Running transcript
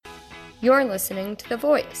You're listening to The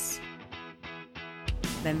Voice.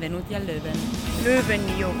 Benvenuti a Leuven. Leuven,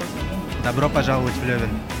 jo. Добро пожаловать в Leuven.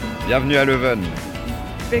 Bienvenue à Leuven.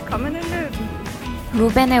 Willkommen in Leuven.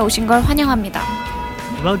 루벤에 오신 걸 환영합니다.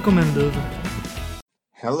 Welcome in Leuven.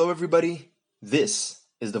 Hello everybody, this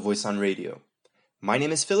is The Voice on Radio. My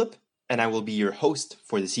name is Philip, and I will be your host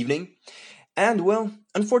for this evening. And well,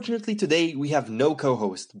 unfortunately today we have no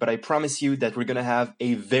co-host, but I promise you that we're going to have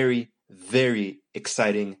a very, very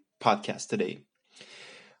exciting podcast today.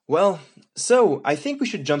 Well, so I think we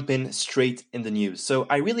should jump in straight in the news. So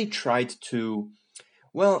I really tried to,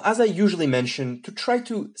 well, as I usually mention, to try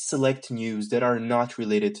to select news that are not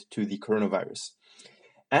related to the coronavirus.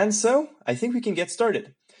 And so I think we can get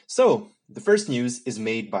started. So the first news is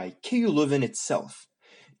made by KU Leuven itself.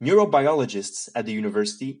 Neurobiologists at the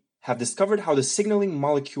university have discovered how the signaling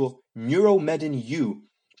molecule neuromedin U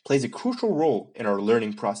plays a crucial role in our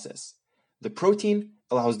learning process. The protein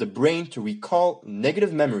allows the brain to recall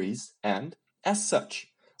negative memories and, as such,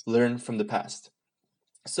 learn from the past.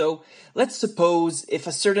 So let's suppose if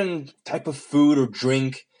a certain type of food or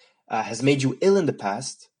drink has made you ill in the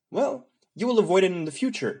past, well, you will avoid it in the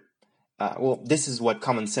future. This is what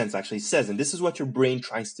common sense actually says, and this is what your brain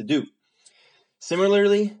tries to do.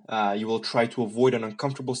 Similarly, you will try to avoid an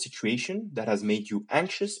uncomfortable situation that has made you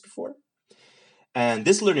anxious before. And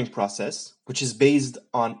this learning process, which is based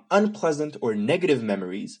on unpleasant or negative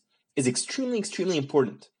memories, is extremely, extremely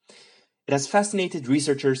important. It has fascinated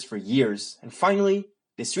researchers for years, and finally,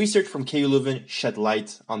 this research from KU Leuven shed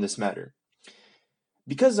light on this matter.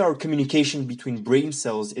 Because our communication between brain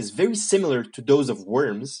cells is very similar to those of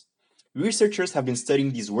worms, researchers have been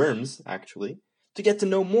studying these worms, actually, to get to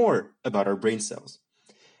know more about our brain cells.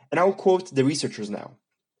 And I'll quote the researchers now.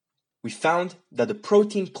 We found that the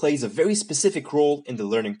protein plays a very specific role in the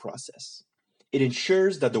learning process. It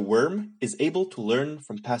ensures that the worm is able to learn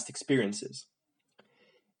from past experiences.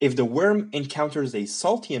 If the worm encounters a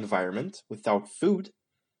salty environment without food,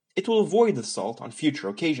 it will avoid the salt on future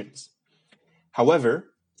occasions.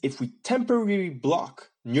 However, if we temporarily block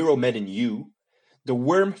neuromedin U, the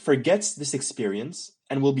worm forgets this experience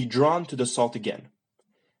and will be drawn to the salt again.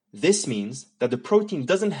 This means that the protein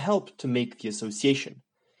doesn't help to make the association,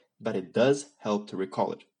 but it does help to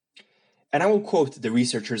recall it. And I will quote the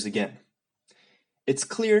researchers again. It's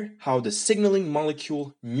clear how the signaling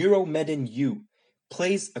molecule neuromedin U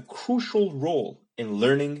plays a crucial role in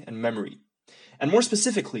learning and memory, and more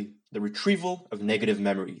specifically, the retrieval of negative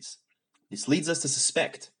memories. This leads us to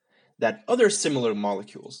suspect that other similar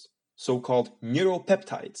molecules, so-called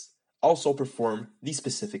neuropeptides, also perform these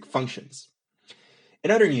specific functions.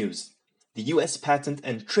 In other news, the U.S. Patent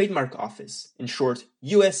and Trademark Office, in short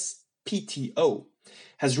USPTO,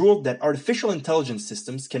 has ruled that artificial intelligence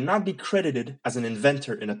systems cannot be credited as an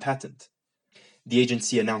inventor in a patent. The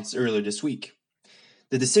agency announced earlier this week.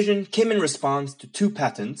 The decision came in response to two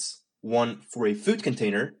patents, one for a food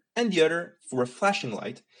container and the other for a flashing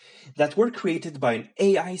light, that were created by an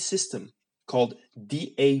AI system called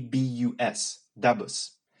DABUS.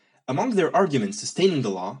 Among their arguments sustaining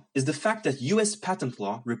the law is the fact that U.S. patent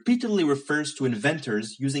law repeatedly refers to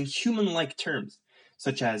inventors using human-like terms,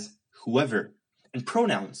 such as whoever, and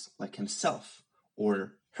pronouns like himself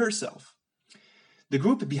or herself. The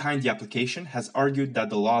group behind the application has argued that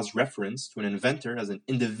the law's reference to an inventor as an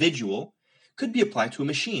individual could be applied to a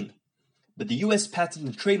machine, but the U.S. Patent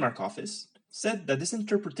and Trademark Office said that this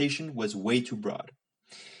interpretation was way too broad.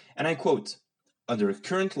 And I quote, "Under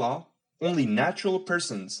current law, only natural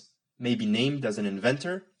persons may be named as an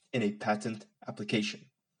inventor in a patent application."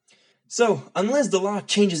 So, unless the law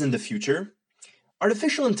changes in the future,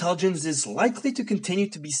 artificial intelligence is likely to continue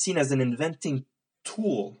to be seen as an inventing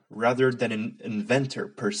tool rather than an inventor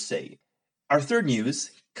per se. Our third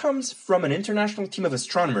news comes from an international team of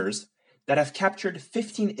astronomers that have captured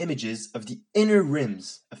 15 images of the inner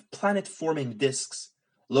rims of planet-forming disks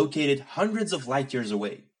located hundreds of light years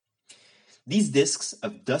away. These disks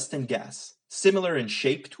of dust and gas, similar in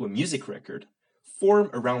shape to a music record, form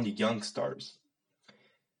around the young stars.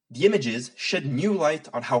 The images shed new light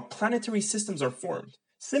on how planetary systems are formed,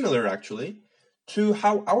 similar actually to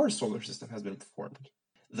how our solar system has been formed.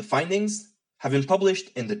 The findings have been published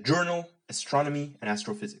in the journal Astronomy and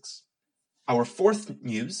Astrophysics. Our fourth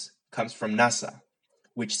news comes from NASA,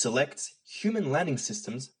 which selects human landing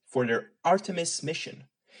systems for their Artemis mission,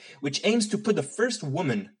 which aims to put the first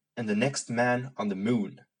woman and the next man on the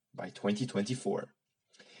moon by 2024.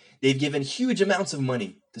 They've given huge amounts of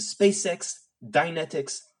money to SpaceX,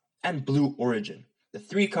 Dynetics, and Blue Origin, the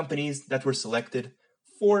three companies that were selected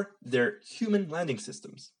for their human landing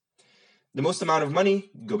systems. The most amount of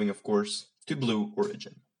money going, of course, to Blue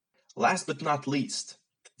Origin. Last but not least,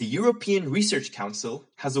 The European Research Council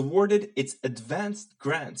has awarded its advanced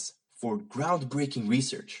grants for groundbreaking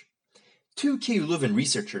research. 2 KU Leuven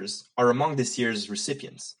researchers are among this year's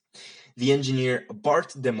recipients, the engineer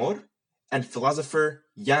Bart de Moor and philosopher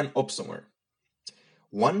Jan Opsomer.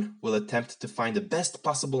 One will attempt to find the best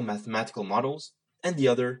possible mathematical models, and the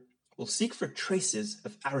other will seek for traces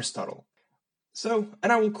of Aristotle.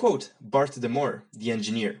 And I will quote Bart de Moor, the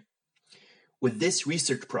engineer. With this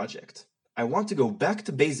research project, I want to go back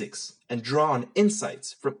to basics and draw on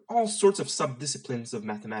insights from all sorts of subdisciplines of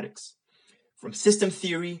mathematics, from system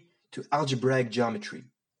theory to algebraic geometry,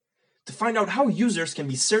 to find out how users can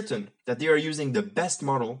be certain that they are using the best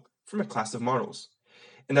model from a class of models,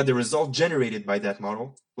 and that the result generated by that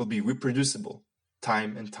model will be reproducible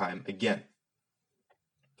time and time again.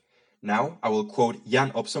 Now, I will quote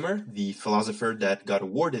Jan Opsomer, the philosopher that got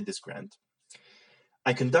awarded this grant.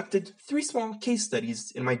 I conducted 3 small case studies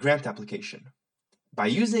in my grant application. By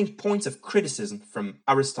using points of criticism from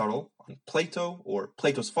Aristotle on Plato or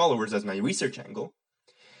Plato's followers as my research angle,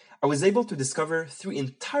 I was able to discover 3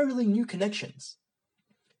 entirely new connections.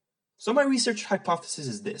 So my research hypothesis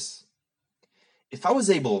is this. If I was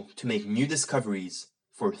able to make new discoveries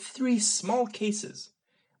for 3 small cases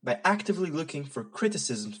by actively looking for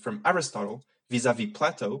criticisms from Aristotle vis-à-vis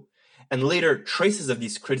Plato, and later traces of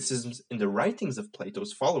these criticisms in the writings of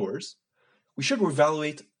Plato's followers, we should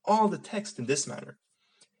evaluate all the text in this manner.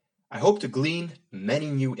 I hope to glean many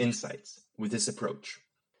new insights with this approach.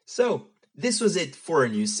 So, this was it for our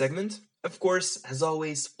news segment. Of course, as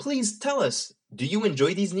always, please tell us, do you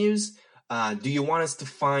enjoy these news? Do you want us to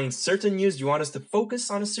find certain news? Do you want us to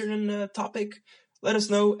focus on a certain topic? Let us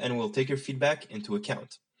know and we'll take your feedback into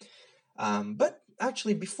account. But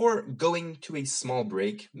actually, before going to a small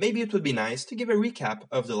break, maybe it would be nice to give a recap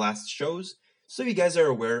of the last shows so you guys are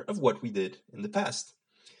aware of what we did in the past.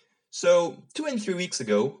 So, 2 and 3 weeks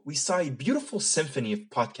ago, we saw a beautiful symphony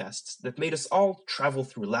of podcasts that made us all travel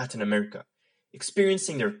through Latin America,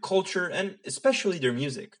 experiencing their culture and especially their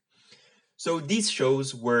music. So these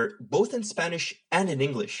shows were both in Spanish and in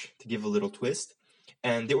English, to give a little twist,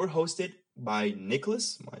 and they were hosted by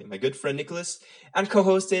Nicholas, my good friend Nicholas, and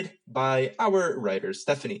co-hosted by our writer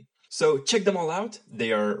Stephanie. So check them all out.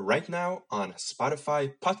 They are right now on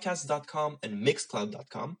Spotify, podcast.com, and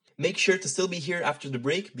mixcloud.com. Make sure to still be here after the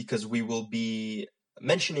break because we will be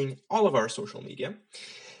mentioning all of our social media.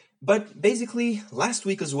 But basically, last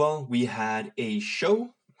week as well, we had a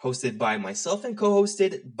show hosted by myself and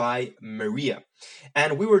co-hosted by Maria.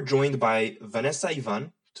 And we were joined by Vanessa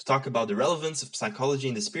Ivan to talk about the relevance of psychology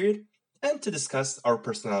in this period and to discuss our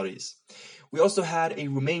personalities. We also had a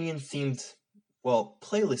Romanian-themed,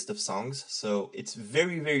 playlist of songs, so it's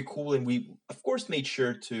very, very cool, and we, of course, made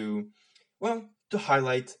sure to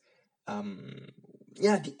highlight,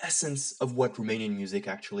 the essence of what Romanian music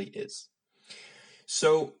actually is.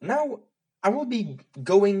 So now I will be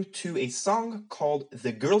going to a song called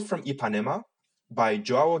The Girl from Ipanema by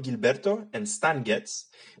Joao Gilberto and Stan Getz.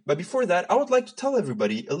 But before that, I would like to tell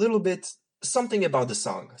everybody a little bit something about the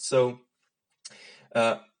song. So,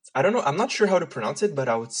 I don't know, I'm not sure how to pronounce it, but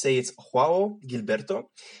I would say it's Joao Gilberto.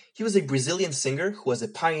 He was a Brazilian singer who was a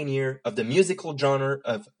pioneer of the musical genre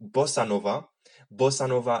of bossa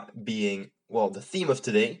nova being, the theme of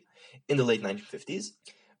today, in the late 1950s.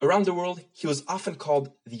 Around the world, he was often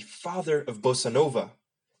called the father of bossa nova,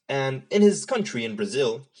 and in his country, in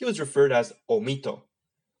Brazil, he was referred as O Mito,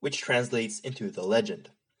 which translates into the legend.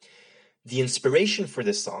 The inspiration for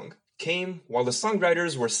this song came while the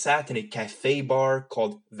songwriters were sat in a cafe bar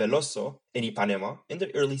called Veloso in Ipanema in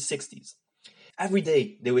the early 60s. Every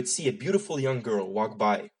day, they would see a beautiful young girl walk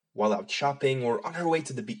by while out shopping or on her way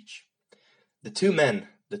to the beach. The two men,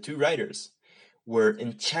 the two writers, were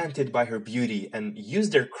enchanted by her beauty and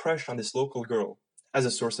used their crush on this local girl as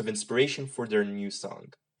a source of inspiration for their new song.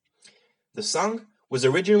 The song was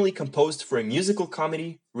originally composed for a musical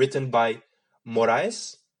comedy written by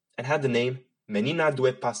Moraes and had the name Menina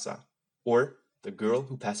do Passa, or The Girl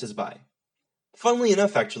Who Passes By. Funnily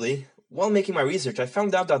enough, actually, while making my research, I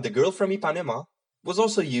found out that The Girl from Ipanema was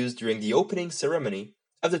also used during the opening ceremony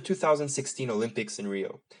of the 2016 Olympics in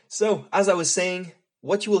Rio. So, as I was saying,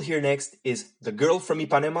 what you will hear next is The Girl from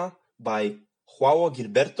Ipanema by Joao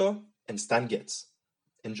Gilberto and Stan Getz.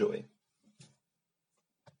 Enjoy.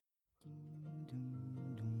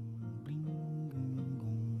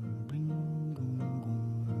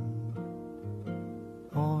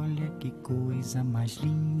 Olha que coisa mais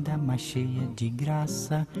linda, mais cheia de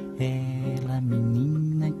graça. Ela,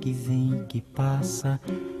 menina que vem e que passa,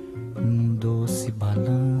 num doce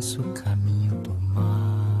balanço, caminho do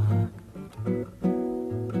mar.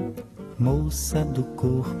 moça do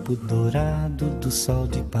corpo dourado do sol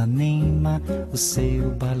de Ipanema. O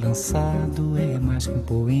seu balançado é mais que um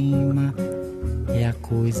poema, é a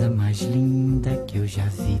coisa mais linda que eu já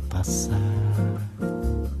vi passar.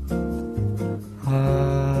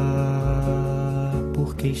 Ah,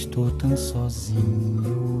 porque estou tão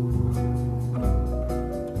sozinho.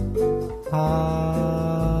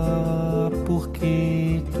 Ah,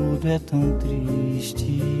 porque tudo é tão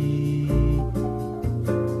triste.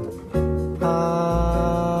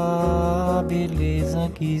 A beleza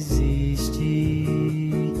que existe,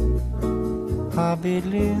 a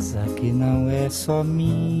beleza que não é só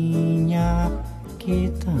minha,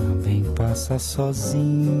 que também passa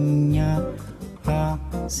sozinha. Ah,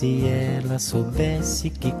 se ela soubesse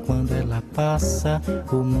que quando ela passa,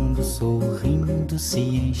 o mundo sorrindo se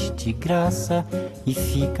enche de graça e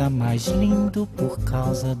fica mais lindo por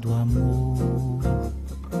causa do amor.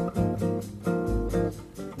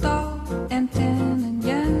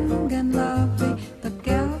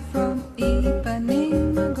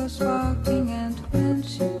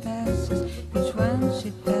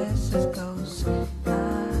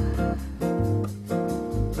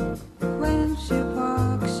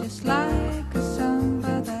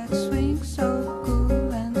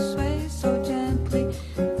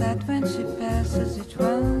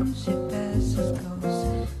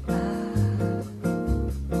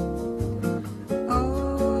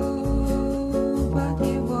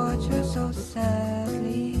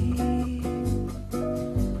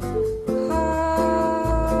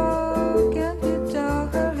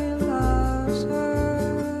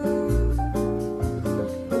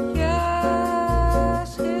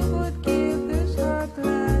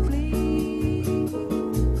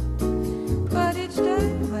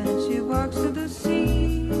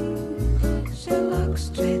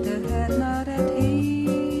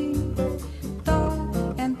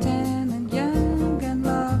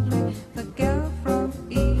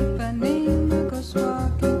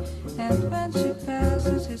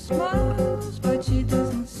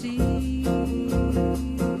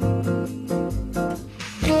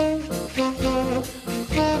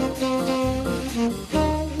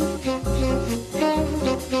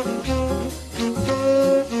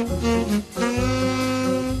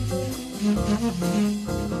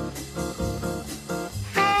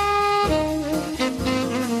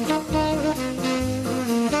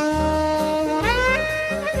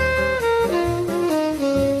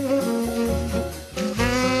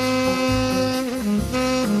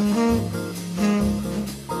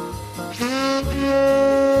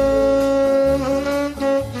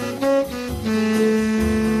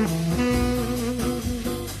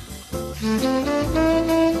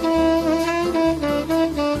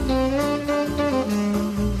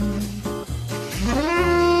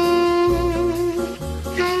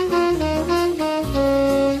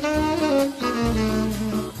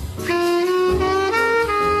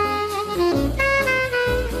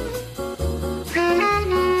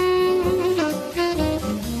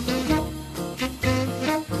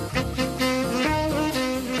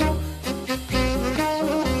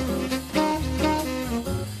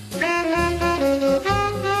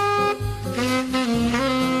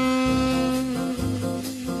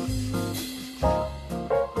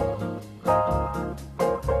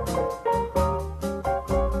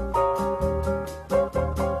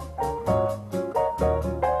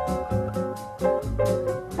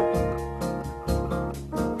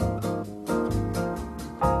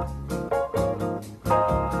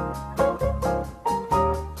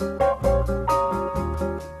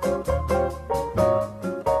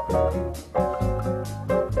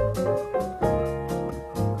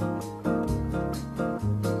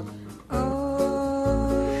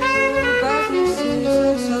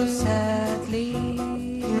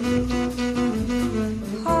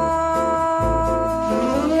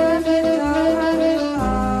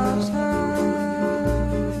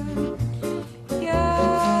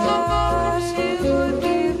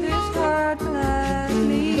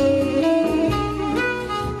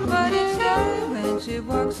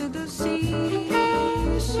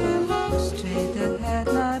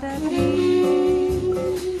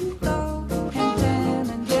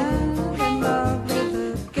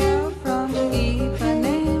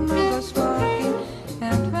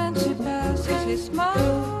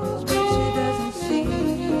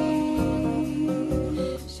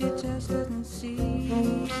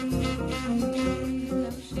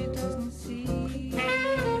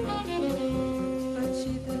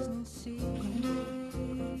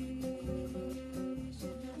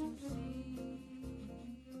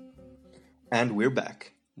 And we're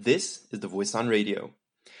back. This is The Voice on Radio.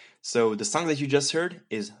 So the song that you just heard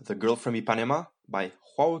is The Girl from Ipanema by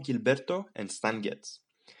Joao Gilberto and Stan Getz.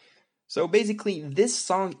 So basically, this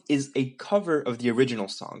song is a cover of the original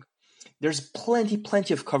song. There's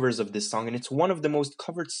plenty of covers of this song, and it's one of the most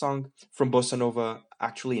covered songs from Bossa Nova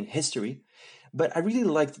actually in history. But I really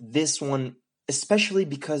liked this one, especially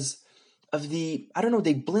because of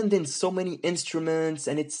they blend in so many instruments,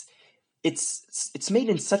 and it's made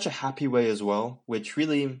in such a happy way as well, which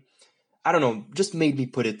really, just made me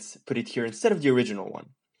put it here instead of the original one.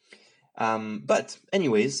 But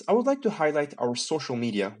anyways, I would like to highlight our social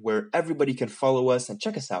media where everybody can follow us and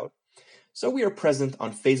check us out. So we are present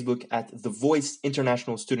on Facebook at The Voice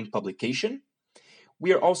International Student Publication.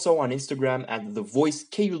 We are also on Instagram at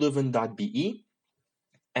thevoicekuleuven.be.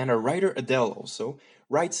 And our writer Adele also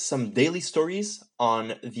writes some daily stories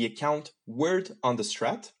on the account Word on the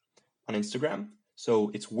Strat on Instagram. So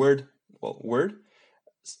it's word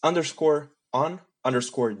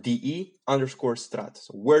 _on_de_strat.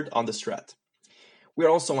 So Word on the Strat. We are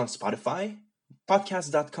also on Spotify,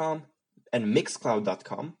 podcast.com, and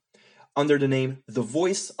mixcloud.com under the name The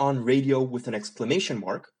Voice on Radio with an exclamation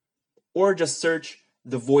mark, or just search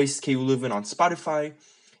The Voice KU Leuven on Spotify,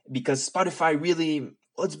 because Spotify really,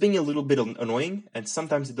 it's being a little bit annoying, and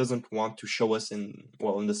sometimes it doesn't want to show us in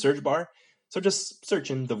the search bar, so just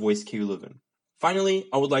search in The Voice KU Leuven. Finally,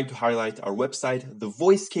 I would like to highlight our website,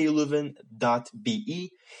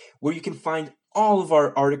 thevoicekuleuven.be, where you can find all of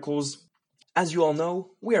our articles. As you all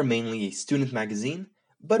know, we are mainly a student magazine,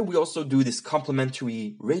 but we also do this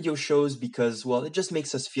complimentary radio shows because, it just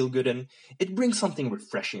makes us feel good and it brings something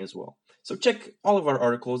refreshing as well. So check all of our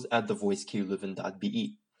articles at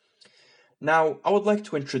thevoicekuleuven.be. Now, I would like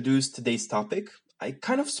to introduce today's topic. I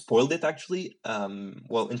kind of spoiled it actually,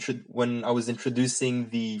 when I was introducing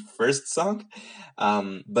the first song.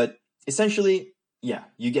 But essentially,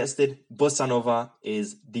 you guessed it, Bossa Nova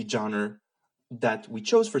is the genre that we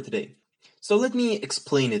chose for today. So let me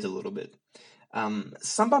explain it a little bit.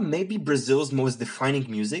 Samba may be Brazil's most defining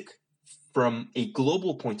music from a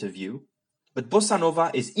global point of view, but Bossa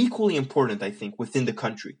Nova is equally important, I think, within the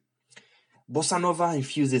country. Bossa Nova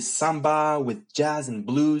infuses samba with jazz and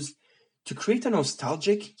blues to create a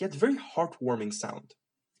nostalgic yet very heartwarming sound.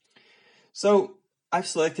 So I've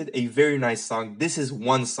selected a very nice song. This is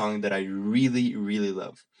one song that I really, really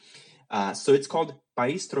love. So it's called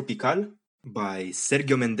País Tropical by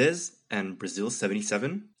Sergio Mendes and Brazil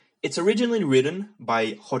 77. It's originally written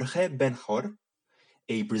by Jorge Ben-Hor,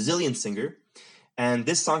 a Brazilian singer, and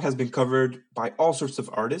this song has been covered by all sorts of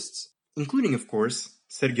artists, including, of course,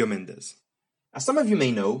 Sergio Mendes. As some of you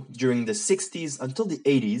may know, during the 60s until the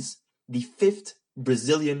 80s, the Fifth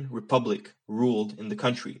Brazilian Republic ruled in the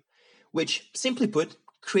country, which, simply put,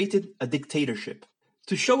 created a dictatorship.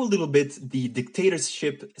 To show a little bit the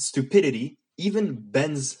dictatorship stupidity, even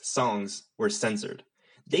Ben's songs were censored.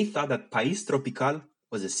 They thought that País Tropical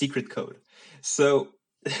was a secret code. So,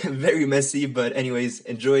 very messy, but anyways,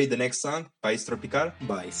 enjoy the next song, País Tropical,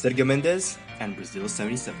 by Sergio Mendes and Brazil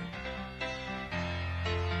 77.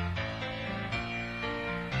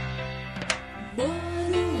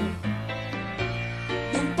 Moro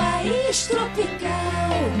num país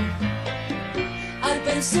tropical,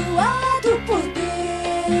 abençoado por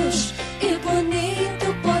Deus e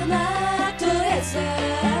bonito por natureza.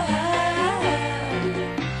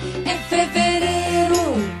 Em fevereiro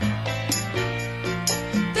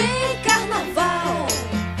tem carnaval,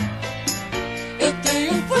 eu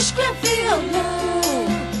tenho um fusco e violão,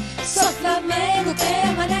 sou Flamengo,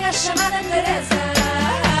 tenho uma nega chamada Teresa.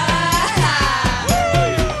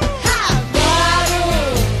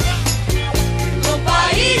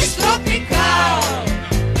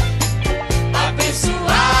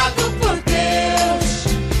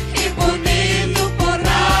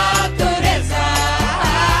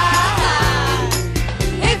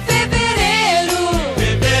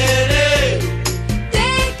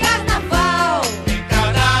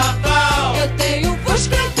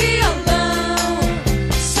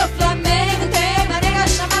 Flamengo tem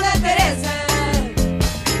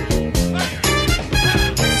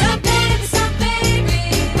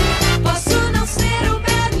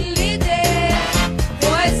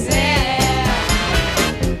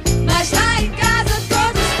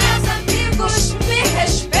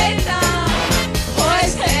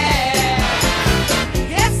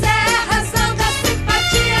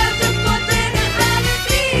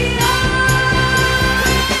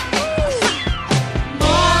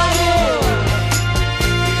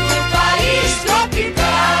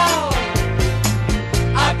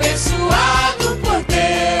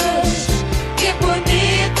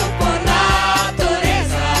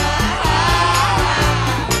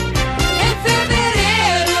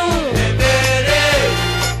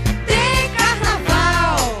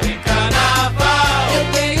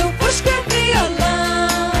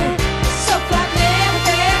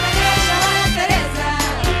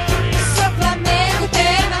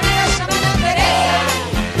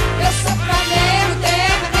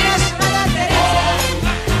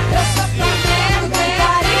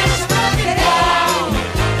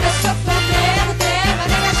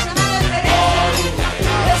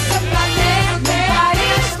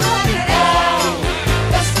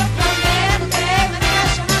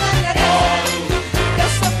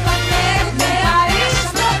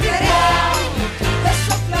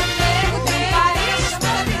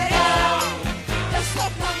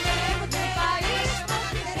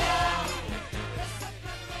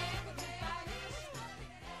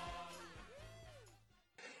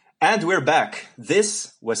And we're back.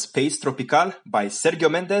 This was Space Tropical by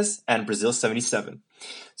Sergio Mendes and Brazil 77.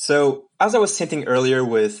 So, as I was hinting earlier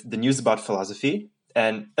with the news about philosophy,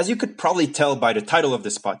 and as you could probably tell by the title of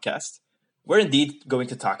this podcast, we're indeed going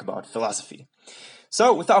to talk about philosophy.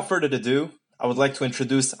 So, without further ado, I would like to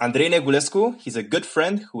introduce Andrei Negulescu. He's a good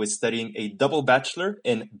friend who is studying a double bachelor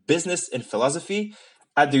in business and philosophy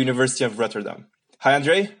at the University of Rotterdam. Hi,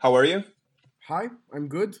 Andrei. How are you? Hi, I'm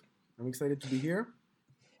good. I'm excited to be here.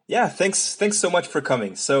 Yeah, thanks so much for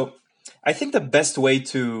coming. So, I think the best way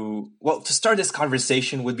to start this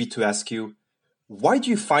conversation would be to ask you, why do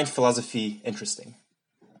you find philosophy interesting?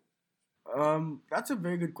 That's a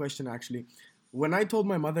very good question, actually. When I told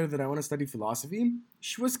my mother that I want to study philosophy,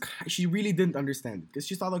 she really didn't understand it because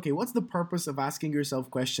she thought, okay, what's the purpose of asking yourself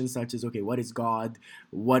questions such as, okay, what is God?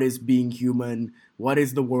 What is being human? What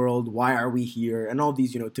is the world? Why are we here? And all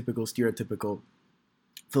these, typical, stereotypical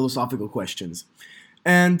philosophical questions.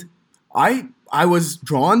 And I was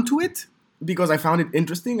drawn to it because I found it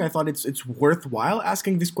interesting. I thought it's worthwhile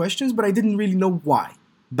asking these questions, but I didn't really know why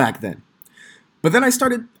back then. But then I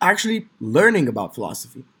started actually learning about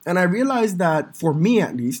philosophy. And I realized that, for me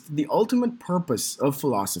at least, the ultimate purpose of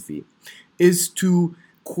philosophy is to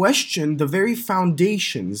question the very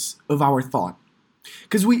foundations of our thought.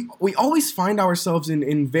 Because we always find ourselves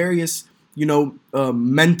in various,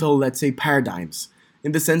 mental, let's say, paradigms.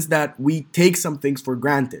 In the sense that we take some things for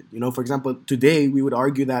granted. For example, today we would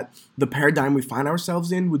argue that the paradigm we find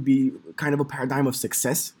ourselves in would be kind of a paradigm of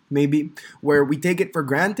success, maybe, where we take it for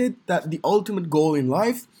granted that the ultimate goal in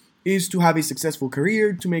life is to have a successful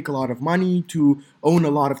career, to make a lot of money, to own a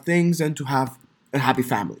lot of things, and to have a happy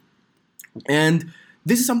family. And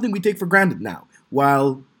this is something we take for granted now,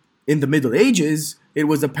 while in the Middle Ages, it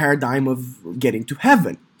was a paradigm of getting to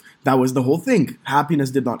heaven. That was the whole thing.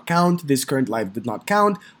 Happiness did not count. This current life did not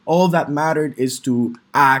count. All that mattered is to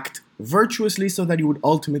act virtuously so that you would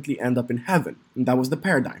ultimately end up in heaven. And that was the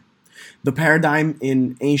paradigm. The paradigm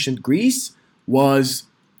in ancient Greece was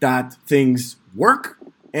that things work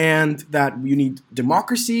and that you need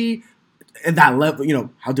democracy. At that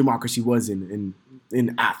level, how democracy was in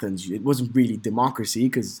Athens. It wasn't really democracy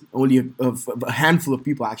because only a handful of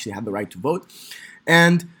people actually had the right to vote.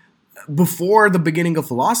 And before the beginning of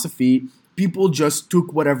philosophy, people just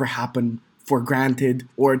took whatever happened for granted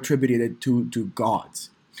or attributed it to gods.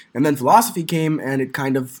 And then philosophy came and it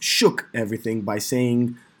kind of shook everything by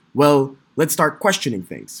saying, well, let's start questioning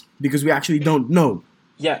things because we actually don't know.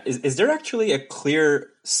 Yeah, is there actually a clear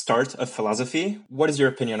start of philosophy? What is your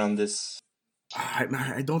opinion on this?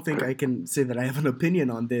 I don't think I can say that I have an opinion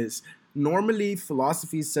on this. Normally,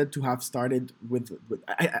 philosophy is said to have started with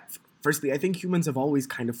firstly, I think humans have always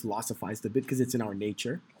kind of philosophized a bit because it's in our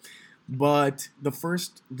nature. But the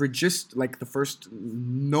first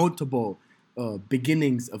notable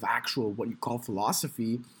beginnings of actual what you call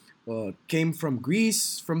philosophy came from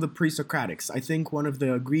Greece, from the pre-Socratics. I think one of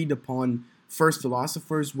the agreed upon first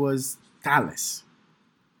philosophers was Thales,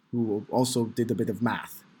 who also did a bit of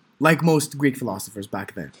math, like most Greek philosophers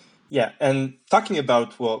back then. Yeah, and talking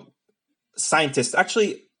about, scientists,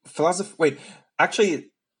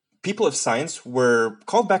 people of science were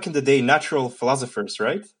called back in the day natural philosophers,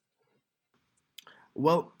 right?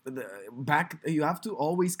 Well, you have to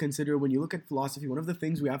always consider when you look at philosophy, one of the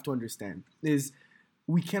things we have to understand is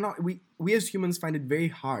we as humans find it very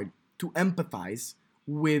hard to empathize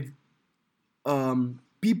with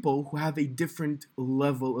people who have a different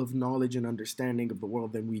level of knowledge and understanding of the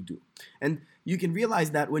world than we do. And you can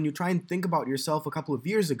realize that when you try and think about yourself a couple of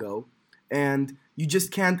years ago, and you just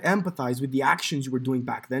can't empathize with the actions you were doing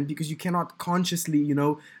back then because you cannot consciously,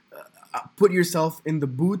 put yourself in the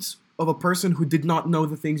boots of a person who did not know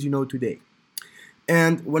the things you know today.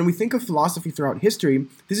 And when we think of philosophy throughout history,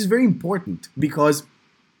 this is very important because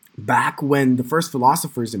back when the first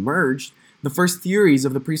philosophers emerged, the first theories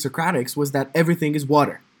of the pre-Socratics was that everything is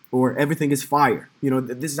water or everything is fire.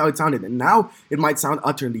 This is how it sounded. And now it might sound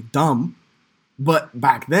utterly dumb, but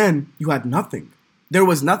back then you had nothing. There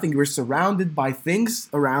was nothing. You were surrounded by things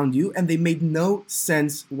around you, and they made no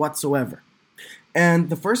sense whatsoever. And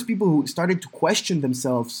the first people who started to question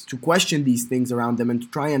themselves, to question these things around them, and to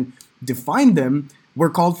try and define them were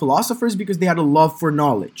called philosophers because they had a love for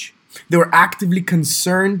knowledge. They were actively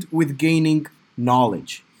concerned with gaining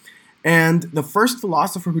knowledge. And the first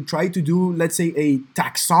philosopher who tried to do, let's say, a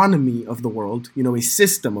taxonomy of the world, a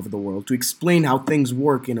system of the world, to explain how things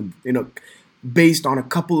work based on a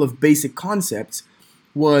couple of basic concepts,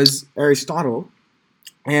 was Aristotle.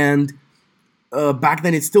 And back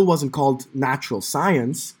then it still wasn't called natural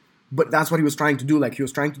science, but that's what he was trying to do. Like, he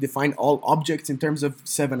was trying to define all objects in terms of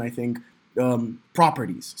 7, I think,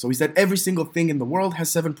 properties. So he said every single thing in the world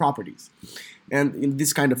has 7 properties. And in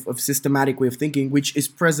this kind of systematic way of thinking, which is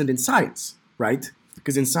present in science, right?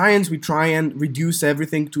 Because in science, we try and reduce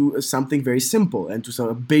everything to something very simple and to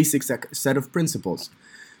a basic set of principles.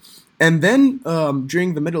 And then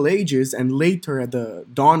during the Middle Ages and later at the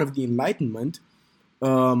dawn of the Enlightenment,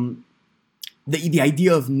 the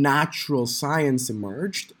idea of natural science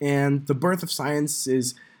emerged, and the birth of science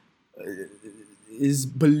is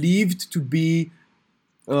believed to be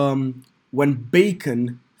when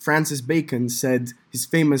Francis Bacon said his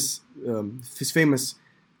famous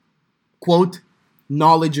quote,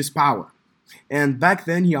 "Knowledge is power." And back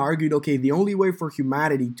then he argued, okay, the only way for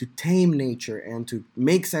humanity to tame nature and to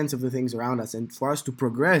make sense of the things around us and for us to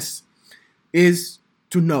progress is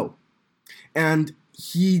to know. And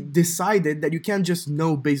he decided that you can't just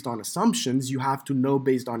know based on assumptions, you have to know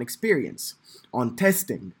based on experience, on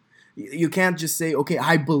testing. You can't just say, okay,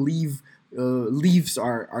 I believe leaves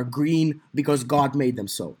are green because God made them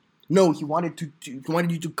so. No, he wanted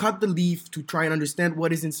you to cut the leaf to try and understand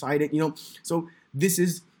what is inside it, So this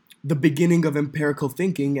is the beginning of empirical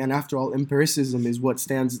thinking, and after all, empiricism is what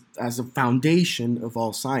stands as a foundation of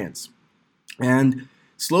all science. And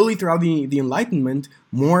slowly throughout the Enlightenment,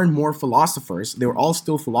 more and more philosophers, they were all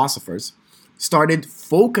still philosophers, started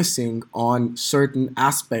focusing on certain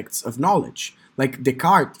aspects of knowledge. Like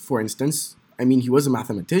Descartes, for instance, he was a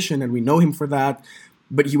mathematician and we know him for that,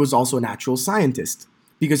 but he was also a natural scientist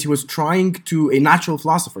because he was a natural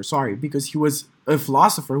philosopher, because he was a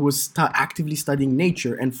philosopher who was actively studying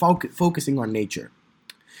nature and focusing on nature.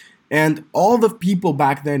 And all the people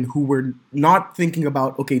back then who were not thinking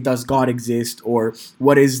about, okay, does God exist, or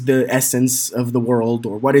what is the essence of the world,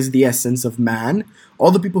 or what is the essence of man,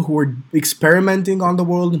 all the people who were experimenting on the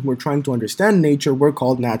world and who were trying to understand nature were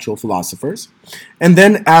called natural philosophers. And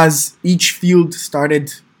then as each field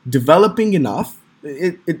started developing enough,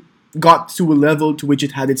 it got to a level to which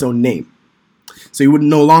it had its own name. So you would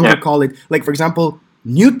no longer call it, like for example,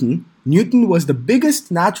 Newton. Newton was the biggest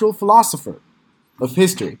natural philosopher of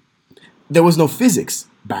history. There was no physics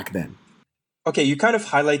back then. Okay, you kind of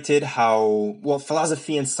highlighted how,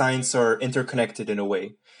 philosophy and science are interconnected in a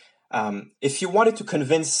way. If you wanted to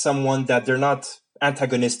convince someone that they're not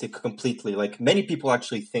antagonistic completely, like many people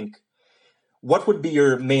actually think, what would be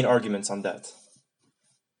your main arguments on that?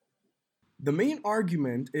 The main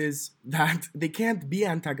argument is that they can't be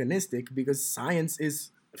antagonistic because science is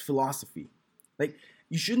philosophy. Like,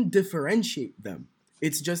 you shouldn't differentiate them.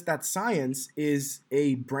 It's just that science is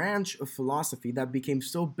a branch of philosophy that became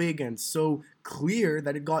so big and so clear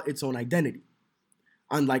that it got its own identity.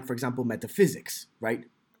 Unlike, for example, metaphysics, right?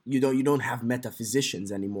 You don't have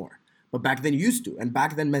metaphysicians anymore. But back then you used to. And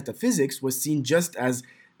back then metaphysics was seen just as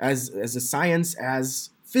a science as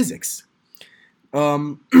physics.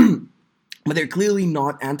 But they're clearly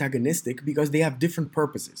not antagonistic because they have different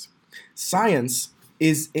purposes. Science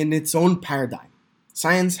is in its own paradigm.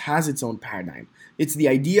 Science has its own paradigm. It's the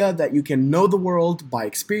idea that you can know the world by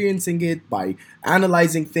experiencing it, by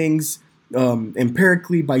analyzing things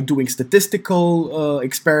empirically, by doing statistical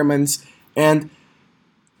experiments. And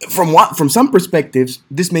from some perspectives,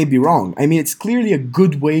 this may be wrong. It's clearly a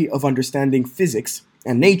good way of understanding physics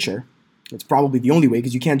and nature. It's probably the only way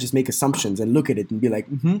because you can't just make assumptions and look at it and be like,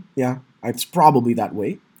 yeah, it's probably that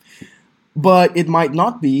way. But it might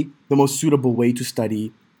not be the most suitable way to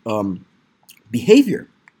study behavior.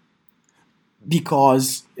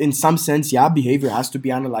 Because in some sense, behavior has to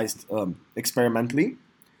be analyzed experimentally.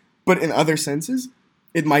 But in other senses,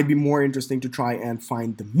 it might be more interesting to try and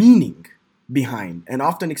find the meaning behind. And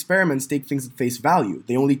often experiments take things at face value.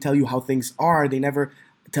 They only tell you how things are. They never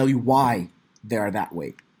tell you why they are that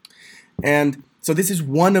way. And so this is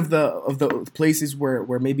one of the places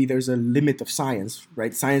where maybe there's a limit of science,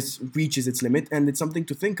 right? Science reaches its limit, and it's something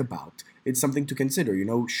to think about. It's something to consider,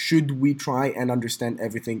 should we try and understand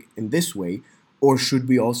everything in this way, or should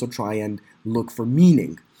we also try and look for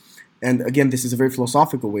meaning? And again, this is a very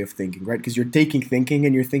philosophical way of thinking, right? Because you're taking thinking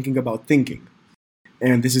and you're thinking about thinking.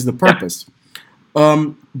 And this is the purpose.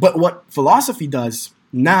 But what philosophy does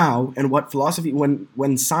now, and what philosophy,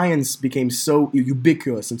 when science became so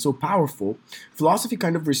ubiquitous and so powerful, philosophy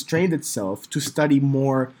kind of restrained itself to study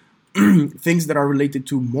more things that are related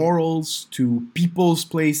to morals, to people's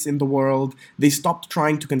place in the world. They stopped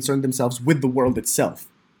trying to concern themselves with the world itself.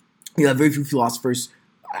 Very few philosophers,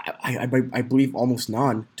 I believe almost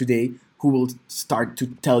none today, who will start to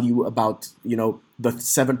tell you about, the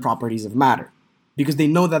 7 properties of matter. Because they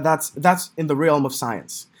know that that's in the realm of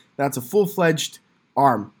science. That's a full-fledged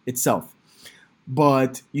arm itself.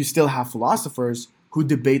 But you still have philosophers who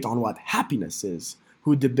debate on what happiness is,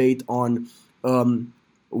 who debate on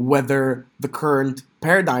whether the current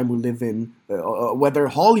paradigm we live in, whether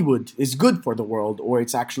Hollywood is good for the world or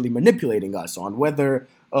it's actually manipulating us, on whether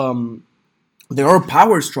there are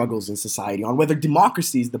power struggles in society, on whether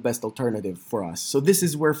democracy is the best alternative for us. So this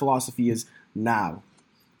is where philosophy is now.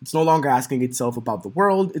 It's no longer asking itself about the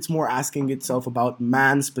world, it's more asking itself about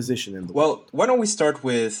man's position in the world. Well, why don't we start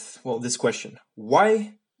with, this question.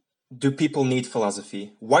 Why do people need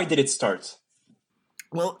philosophy? Why did it start?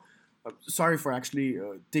 Well, sorry for actually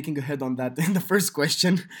taking a head on that in the first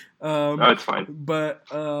question. No, it's fine. But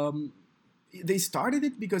they started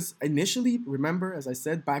it because initially, remember, as I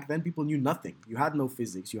said, back then people knew nothing. You had no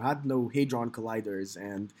physics, you had no hadron colliders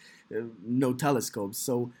and no telescopes.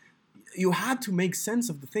 So you had to make sense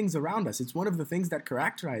of the things around us. It's one of the things that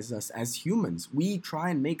characterize us as humans. We try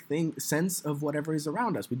and make sense of whatever is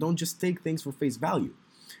around us. We don't just take things for face value.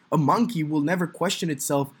 A monkey will never question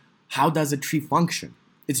itself, how does a tree function?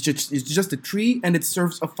 It's just a tree and it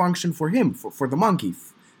serves a function for him, for the monkey.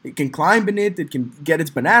 It can climb in it, it can get its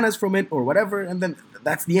bananas from it or whatever, and then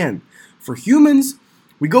that's the end. For humans,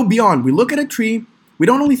 we go beyond. We look at a tree, we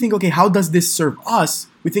don't only think, okay, how does this serve us?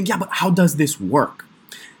 We think, yeah, but how does this work?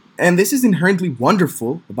 And this is inherently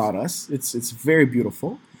wonderful about us. It's very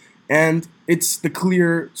beautiful. And it's the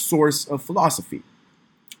clear source of philosophy.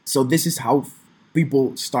 So this is how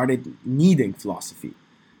people started needing philosophy.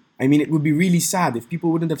 I mean, it would be really sad if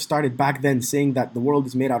people wouldn't have started back then saying that the world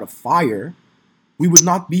is made out of fire. We would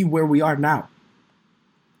not be where we are now.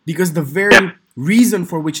 Because the very reason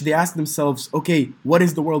for which they ask themselves, okay, what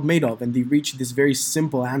is the world made of? And they reach this very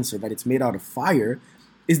simple answer that it's made out of fire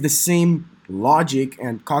is the same logic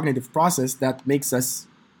and cognitive process that makes us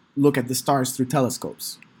look at the stars through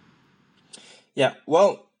telescopes. Yeah,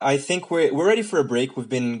 well, I think we're ready for a break. We've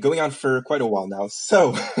been going on for quite a while now.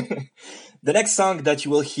 So, the next song that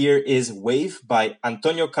you will hear is Wave by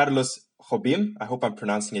Antonio Carlos Jobim. I hope I'm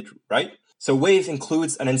pronouncing it right. So Wave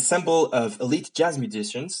includes an ensemble of elite jazz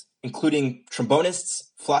musicians, including trombonists,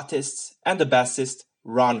 flautists, and the bassist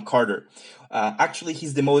Ron Carter. Actually,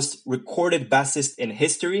 he's the most recorded bassist in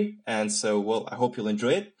history, and so, I hope you'll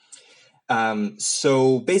enjoy it.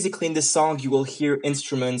 So basically in this song, you will hear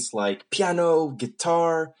instruments like piano,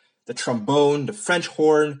 guitar, the trombone, the French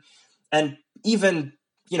horn, and even,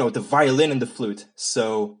 the violin and the flute.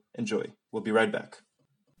 So enjoy. We'll be right back.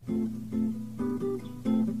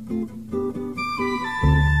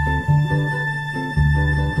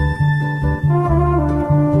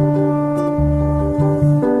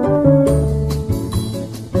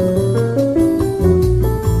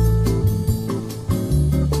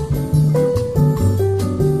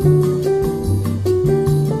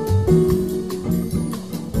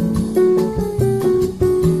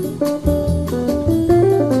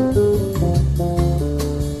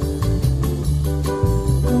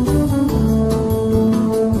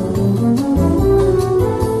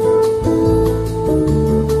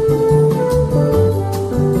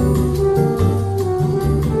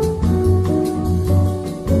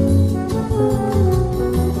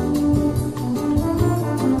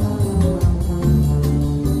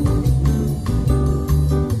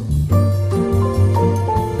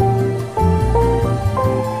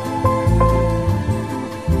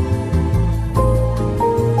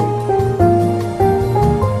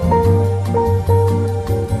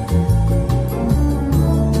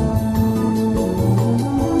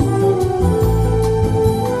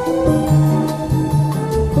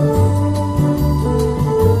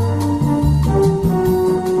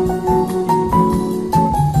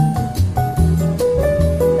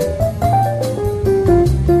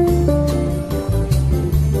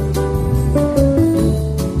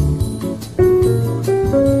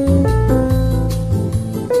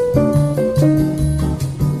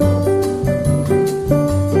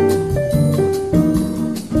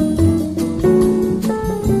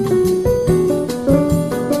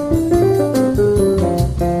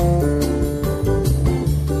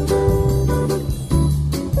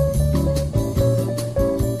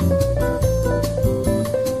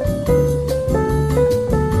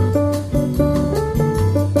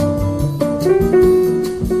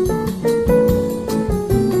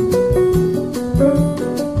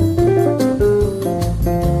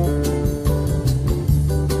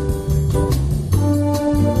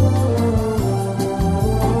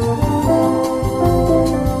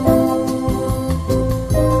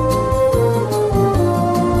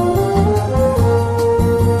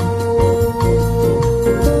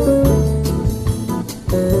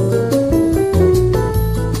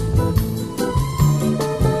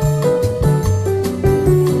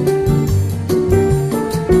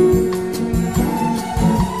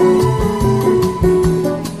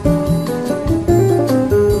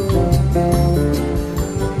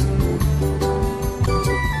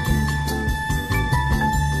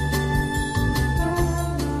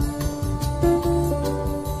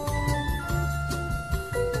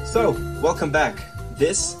 welcome back.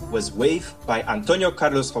 This was Wave by Antonio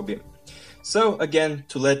Carlos Robin. So again,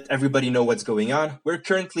 to let everybody know what's going on, we're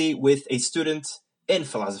currently with a student in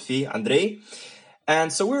philosophy, Andrei.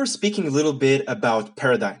 And so we were speaking a little bit about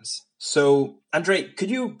paradigms. So Andrei, could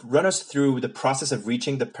you run us through the process of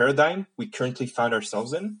reaching the paradigm we currently found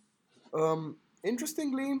ourselves in?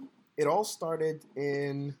 Interestingly, it all started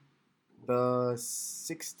in the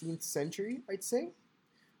 16th century, I'd say,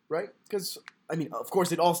 right? Because, I mean, of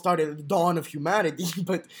course, it all started at the dawn of humanity,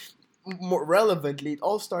 but more relevantly, it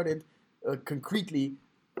all started concretely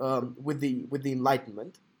with the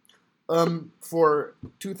Enlightenment. For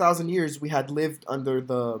 2,000 years, we had lived under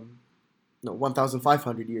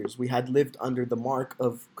 1,500 years, we had lived under the mark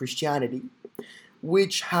of Christianity,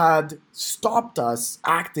 which had stopped us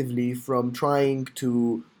actively from trying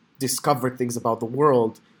to discover things about the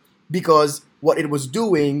world, because what it was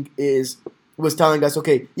doing was telling us,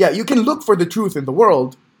 okay, yeah, you can look for the truth in the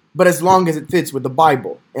world, but as long as it fits with the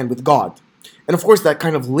Bible and with God. And of course, that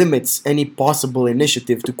kind of limits any possible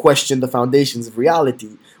initiative to question the foundations of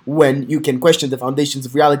reality, when you can question the foundations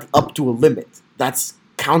of reality up to a limit. That's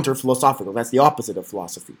counter-philosophical. That's the opposite of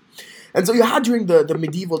philosophy. And so you had, during the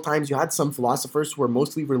medieval times, you had some philosophers who were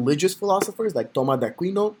mostly religious philosophers, like Thomas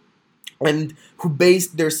d'Aquino, and who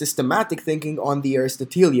based their systematic thinking on the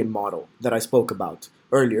Aristotelian model that I spoke about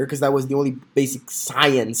earlier, because that was the only basic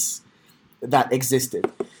science that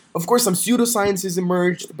existed. Of course, some pseudosciences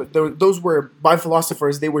emerged, but those were, by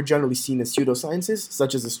philosophers, they were generally seen as pseudosciences,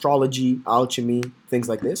 such as astrology, alchemy, things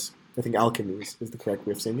like this. I think alchemy is the correct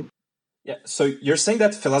way of saying it. Yeah, so you're saying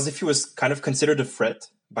that philosophy was kind of considered a threat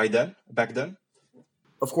back then?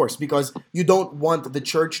 Of course, because the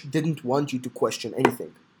church didn't want you to question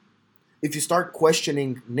anything. If you start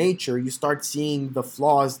questioning nature, you start seeing the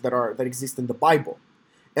flaws that exist in the Bible.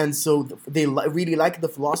 And so they really like the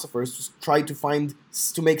philosophers to try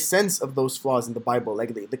to make sense of those flaws in the Bible.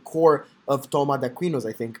 Like the core of Thomas d'Aquino's,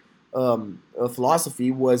 I think,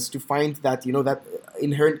 philosophy was to find that, that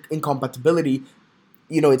inherent incompatibility,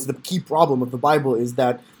 it's the key problem of the Bible, is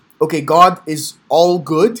that, okay, God is all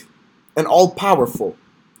good and all powerful.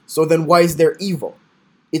 So then why is there evil?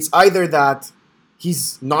 It's either that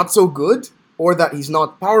he's not so good or that he's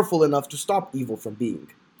not powerful enough to stop evil from being.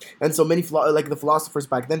 And so many, like the philosophers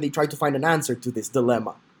back then, they tried to find an answer to this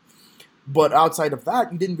dilemma. But outside of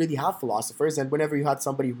that, you didn't really have philosophers. And whenever you had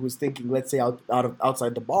somebody who was thinking, let's say,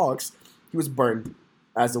 outside the box, he was burned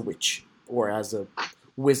as a witch or as a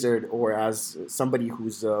wizard or as somebody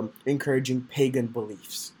who's encouraging pagan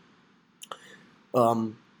beliefs.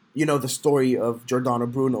 The story of Giordano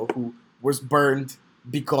Bruno, who was burned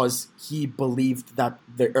because he believed that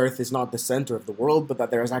the Earth is not the center of the world, but that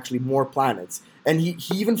there is actually more planets. And he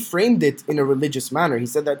even framed it in a religious manner. He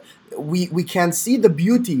said that we can see the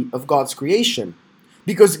beauty of God's creation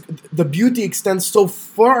because the beauty extends so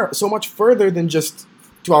much further than just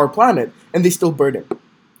to our planet, and they still burned him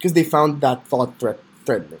because they found that thought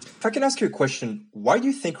threatening. If I can ask you a question, why do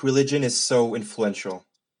you think religion is so influential?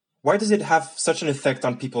 Why does it have such an effect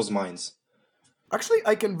on people's minds? Actually,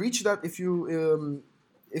 I can reach that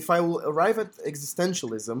if I will arrive at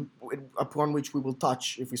existentialism, upon which we will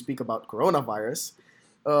touch if we speak about coronavirus.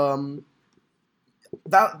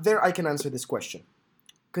 There I can answer this question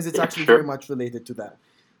because it's actually very much related to that.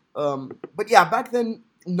 But yeah, back then,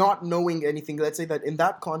 not knowing anything, let's say that in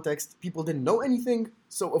that context, people didn't know anything.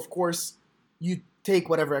 So of course, you take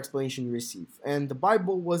whatever explanation you receive, and the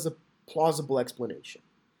Bible was a plausible explanation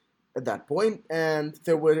at that point, and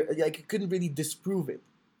you couldn't really disprove it.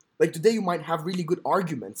 Like today, you might have really good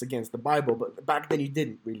arguments against the Bible, but back then you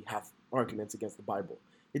didn't really have arguments against the Bible.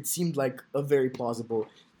 It seemed like a very plausible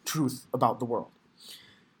truth about the world.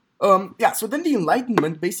 So then the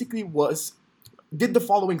Enlightenment basically did the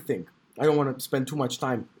following thing. I don't want to spend too much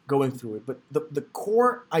time going through it, but the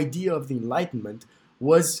core idea of the Enlightenment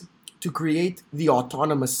was to create the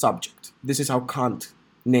autonomous subject. This is how Kant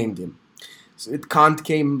named him. So Kant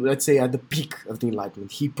came, let's say, at the peak of the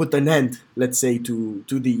Enlightenment. He put an end, let's say, to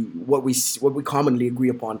what we commonly agree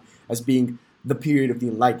upon as being the period of the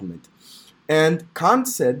Enlightenment. And Kant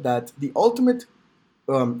said that the ultimate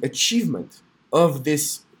achievement of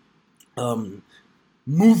this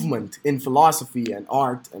movement in philosophy and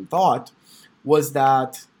art and thought was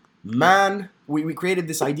that we created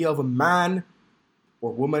this idea of a man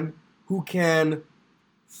or woman who can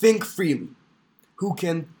think freely, who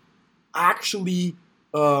can actually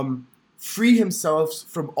free himself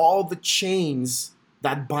from all the chains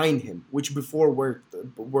that bind him, which before were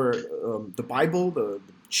the Bible, the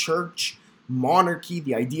church, monarchy,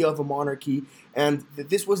 the idea of a monarchy, and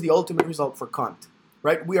this was the ultimate result for Kant.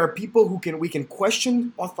 Right? We are people we can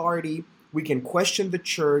question authority, we can question the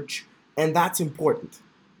church, And that's important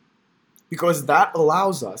because that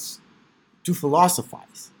allows us to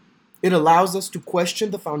philosophize. It allows us to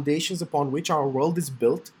question the foundations upon which our world is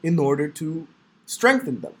built in order to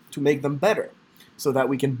strengthen them, to make them better, so that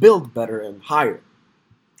we can build better and higher.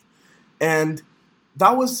 And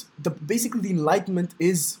that was basically the Enlightenment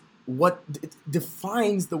is what it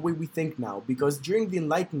defines the way we think now. Because during the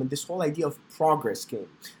Enlightenment, this whole idea of progress came,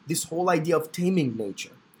 this whole idea of taming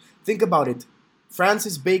nature. Think about it.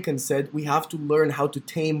 Francis Bacon said we have to learn how to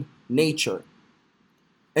tame nature.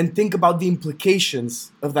 And think about the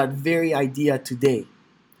implications of that very idea today.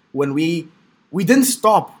 When we didn't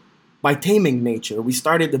stop by taming nature, we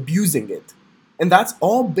started abusing it. And that's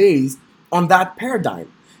all based on that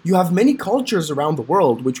paradigm. You have many cultures around the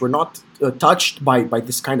world which were not touched by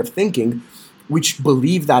this kind of thinking, which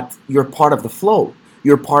believe that you're part of the flow,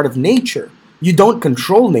 you're part of nature. You don't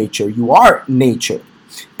control nature, you are nature.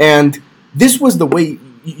 And this was the way,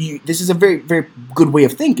 this is a very, very good way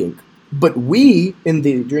of thinking. But we,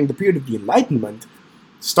 during the period of the Enlightenment,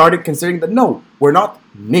 started considering that no, we're not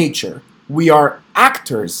nature. We are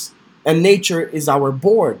actors, and nature is our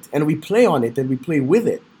board, and we play on it, and we play with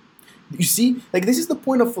it. You see, like this is the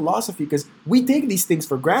point of philosophy, because we take these things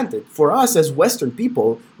for granted. For us as Western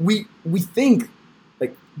people, we think,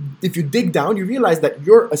 like, if you dig down, you realize that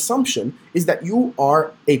your assumption is that you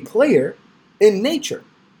are a player in nature.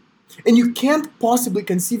 And you can't possibly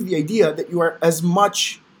conceive the idea that you are as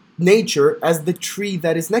much nature as the tree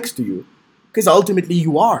that is next to you. Because ultimately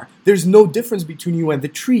you are. There's no difference between you and the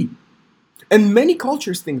tree. And many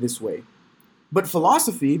cultures think this way. But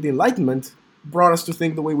philosophy, the Enlightenment, brought us to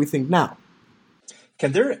think the way we think now.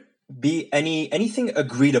 Can there be anything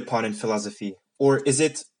agreed upon in philosophy? Or is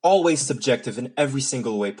it always subjective in every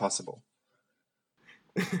single way possible?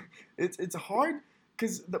 It's hard,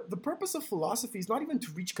 because the purpose of philosophy is not even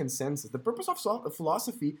to reach consensus. The purpose of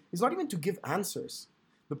philosophy is not even to give answers.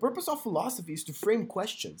 The purpose of philosophy is to frame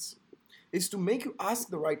questions, is to make you ask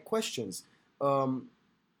the right questions.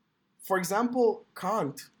 For example,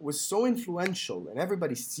 Kant was so influential, and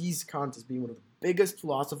everybody sees Kant as being one of the biggest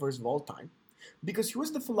philosophers of all time, because he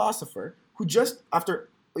was the philosopher who just after,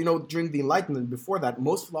 during the Enlightenment, before that,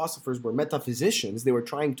 most philosophers were metaphysicians. They were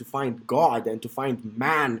trying to find God and to find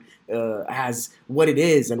man as what it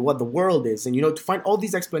is and what the world is, and to find all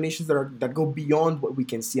these explanations that go beyond what we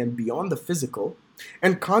can see and beyond the physical.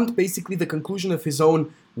 And Kant, basically, the conclusion of his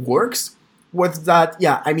own works was that,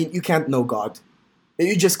 you can't know God.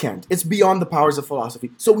 You just can't. It's beyond the powers of philosophy.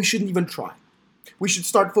 So we shouldn't even try. We should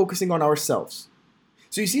start focusing on ourselves.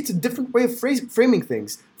 So you see, it's a different way of framing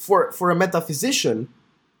things. For a metaphysician,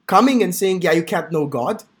 coming and saying, you can't know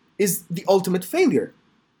God, is the ultimate failure.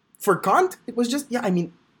 For Kant, it was just,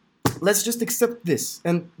 let's just accept this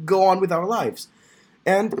and go on with our lives.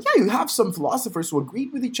 And you have some philosophers who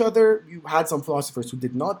agreed with each other. You had some philosophers who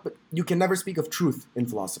did not, but you can never speak of truth in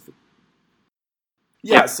philosophy.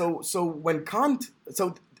 So when Kant,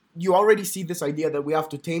 you already see this idea that we have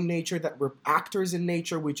to tame nature, that we're actors in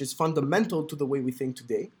nature, which is fundamental to the way we think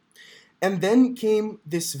today. And then came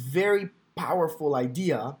this very powerful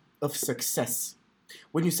idea of success.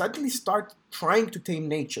 When you suddenly start trying to tame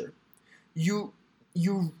nature, you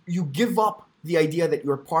give up the idea that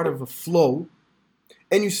you're part of a flow,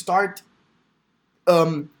 and you start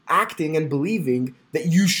acting and believing that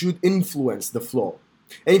you should influence the flow.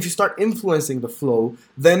 And if you start influencing the flow,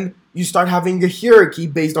 then you start having a hierarchy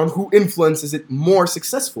based on who influences it more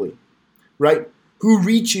successfully, right? Who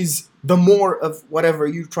reaches the more of whatever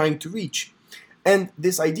you're trying to reach. And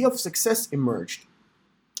this idea of success emerged.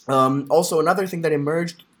 Also, another thing that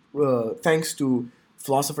emerged thanks to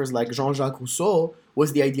philosophers like Jean-Jacques Rousseau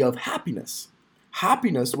was the idea of happiness.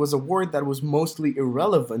 Happiness was a word that was mostly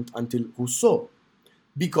irrelevant until Rousseau.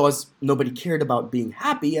 Because nobody cared about being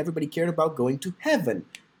happy, everybody cared about going to heaven.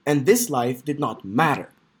 And this life did not matter.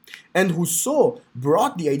 And Rousseau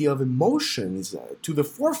brought the idea of emotions to the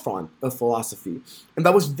forefront of philosophy. And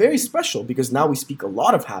that was very special, because now we speak a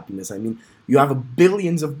lot of happiness. You have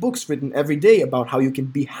billions of books written every day about how you can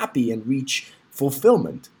be happy and reach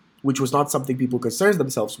fulfillment, which was not something people concerned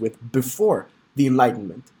themselves with before the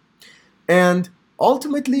Enlightenment. And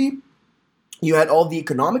ultimately, you had all the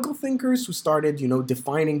economical thinkers who started,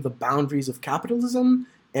 defining the boundaries of capitalism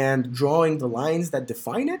and drawing the lines that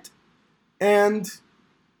define it. And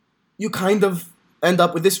you kind of end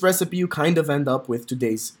up with this recipe, you kind of end up with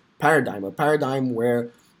today's paradigm, a paradigm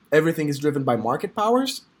where everything is driven by market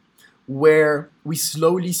powers, where we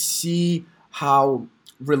slowly see how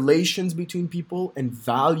relations between people and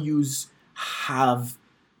values have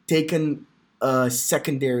taken a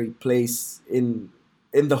secondary place in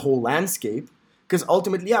the whole landscape, Because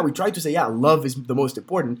ultimately, we try to say, love is the most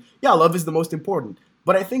important. Yeah, love is the most important.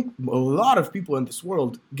 But I think a lot of people in this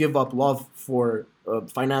world give up love for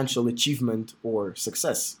financial achievement or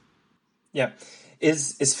success. Yeah.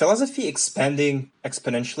 Is philosophy expanding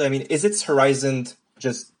exponentially? I mean, is its horizon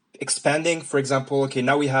just expanding? For example, okay,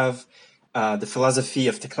 now we have the philosophy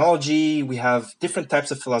of technology. We have different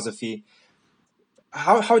types of philosophy.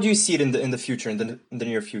 How do you see it in the future, in the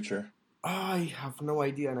near future? I have no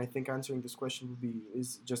idea, and I think answering this question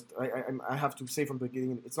is just I have to say from the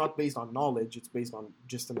beginning, it's not based on knowledge; it's based on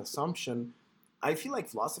just an assumption. I feel like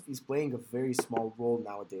philosophy is playing a very small role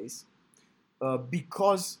nowadays,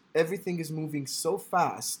 because everything is moving so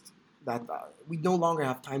fast that we no longer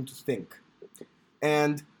have time to think,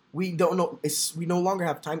 and we don't know. We no longer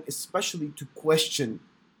have time, especially to question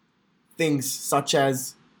things such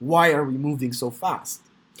as why are we moving so fast?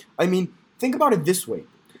 I mean, think about it this way.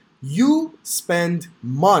 You spend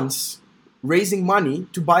months raising money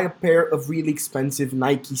to buy a pair of really expensive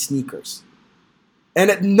Nike sneakers.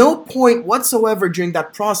 And at no point whatsoever during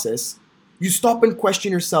that process, you stop and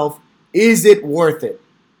question yourself, is it worth it?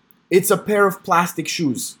 It's a pair of plastic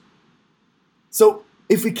shoes. So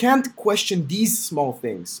if we can't question these small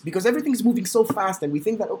things, because everything's moving so fast and we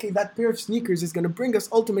think that, okay, that pair of sneakers is going to bring us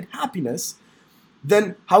ultimate happiness,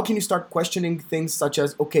 then how can you start questioning things such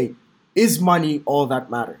as, okay, is money all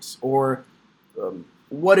that matters? Or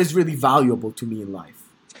what is really valuable to me in life?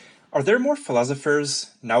 Are there more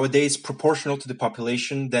philosophers nowadays proportional to the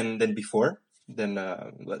population than before? Than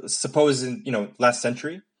suppose in last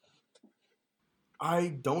century? I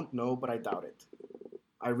don't know, but I doubt it.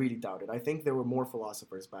 I really doubt it. I think there were more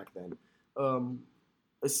philosophers back then.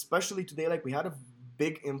 Especially today, like we had a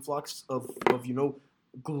big influx of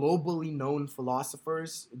globally known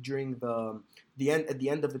philosophers during the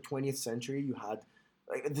end of the 20th century. You had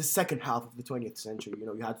the second half of the 20th century.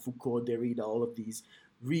 You had Foucault, Derrida, all of these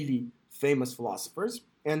really famous philosophers.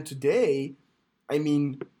 And today, I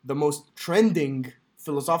mean, the most trending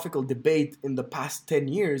philosophical debate in the past 10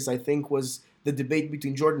 years, I think, was the debate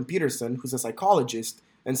between Jordan Peterson, who's a psychologist,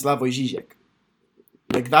 and Slavoj Žižek.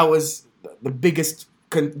 Like that was the biggest,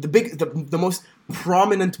 the most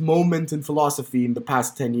prominent moment in philosophy in the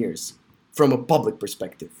past 10 years from a public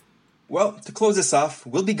perspective. Well, to close this off,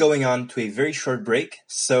 we'll be going on to a very short break.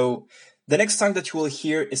 So the next song that you will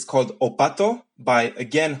hear is called Opato by,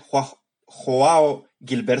 again, Joao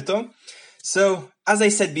Gilberto. So, as I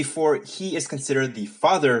said before, he is considered the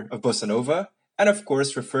father of Bossa Nova, and of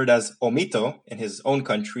course referred as Omito in his own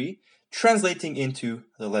country, translating into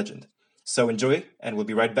the legend. So enjoy, and we'll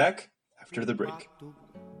be right back after the break.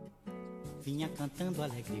 Vinha cantando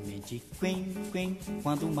alegremente, quen, quen,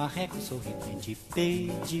 quando o marreco sorridente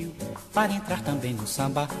pediu para entrar também no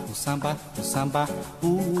samba, no samba, no samba,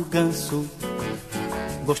 o ganso.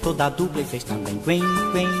 Gostou da dupla e fez também quen,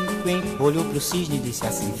 quen, quen, olhou pro cisne e disse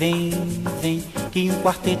assim, vem, vem, que um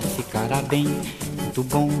quarteto ficará bem, muito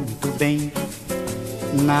bom, muito bem.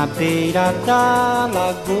 Na beira da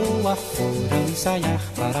lagoa foram ensaiar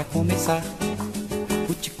para começar,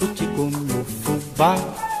 cuti-cuti-cu no fubá.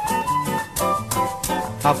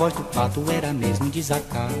 A voz do pato era mesmo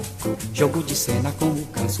desacato, jogo de cena com o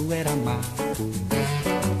canso era mato.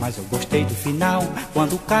 Mas eu gostei do final,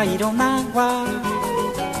 quando caíram na água,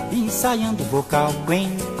 ensaiando o vocal. Quen,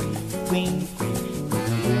 quen,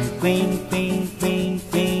 quen, quen, quen,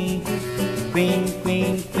 quen, quen,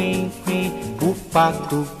 quen, quen, quen. O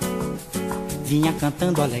pato vinha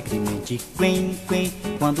cantando alegremente, quen, quen,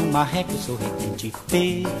 quando o marreco sorridente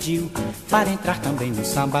pediu para entrar também no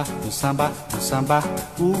samba, no samba, no samba,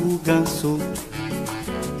 o ganso.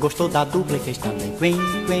 Gostou da dupla e fez também quen,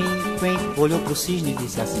 quen, quen, olhou pro cisne e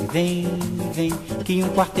disse assim, vem, vem, que um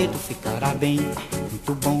quarteto ficará bem,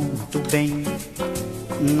 muito bom, muito bem.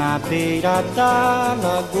 Na beira da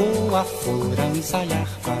lagoa foram ensaiar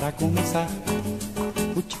para começar,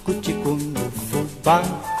 cuti-cuti-cu no fubá.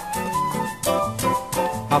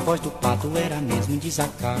 A voz do pato era mesmo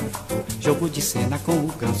desacato, jogo de cena com o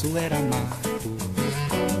ganso era mato.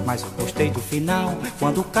 Mas eu gostei do final,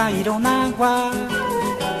 quando caíram na água,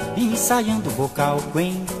 ensaiando o vocal.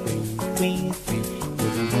 Quen, quen, quen,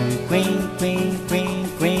 quen, quen,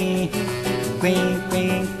 quen, quen, quen,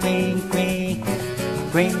 quen, quen,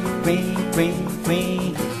 quen, quen, quen, quen,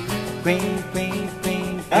 quen, quen,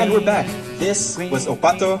 quen. And we're back. This was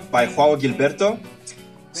Opato by Joao Gilberto.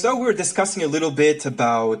 So we were discussing a little bit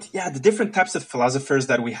about, the different types of philosophers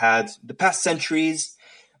that we had the past centuries,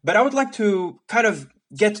 but I would like to kind of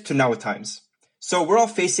get to now times. So we're all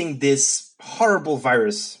facing this horrible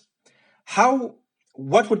virus.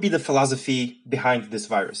 What would be the philosophy behind this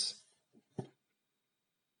virus?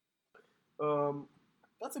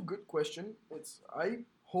 That's a good question. I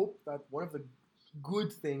hope that one of the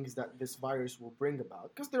good things that this virus will bring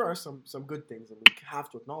about, because there are some good things and we have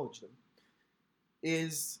to acknowledge them,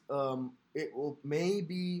 is it will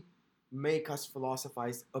maybe make us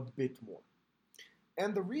philosophize a bit more.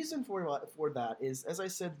 And the reason for that is, as I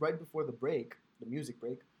said right before the music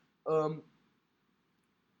break, um,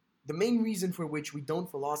 the main reason for which we don't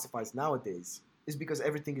philosophize nowadays is because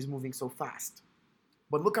everything is moving so fast.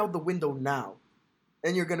 But look out the window now,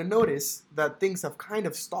 and you're gonna notice that things have kind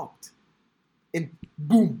of stopped.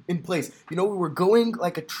 In place. We were going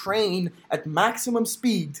like a train at maximum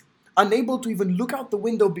speed, unable to even look out the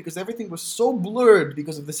window because everything was so blurred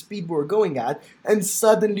because of the speed we were going at, and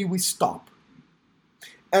suddenly we stop.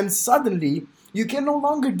 And suddenly, you can no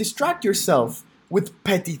longer distract yourself with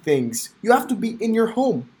petty things. You have to be in your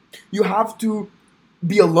home. You have to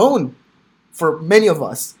be alone for many of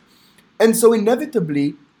us. And so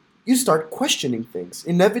inevitably, you start questioning things.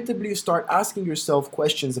 Inevitably, you start asking yourself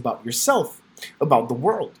questions about yourself, about the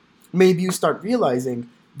world. Maybe you start realizing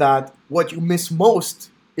that what you miss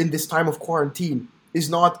most in this time of quarantine is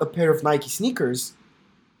not a pair of Nike sneakers,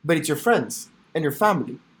 but it's your friends and your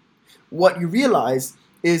family. What you realize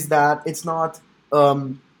is that it's not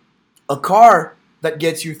a car that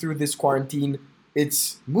gets you through this quarantine.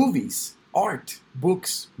 It's movies, art,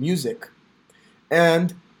 books, music.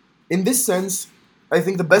 And in this sense, I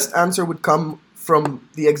think the best answer would come from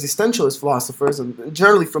the existentialist philosophers and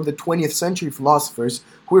generally from the 20th century philosophers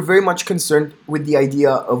who are very much concerned with the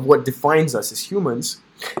idea of what defines us as humans.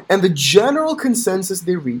 And the general consensus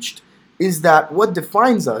they reached is that what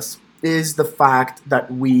defines us is the fact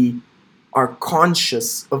that we are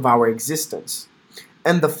conscious of our existence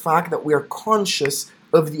and the fact that we are conscious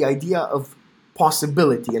of the idea of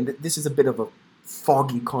possibility. And this is a bit of a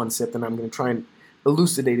foggy concept, and I'm going to try and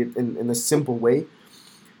elucidate it in a simple way.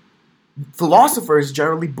 Philosophers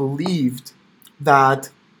generally believed that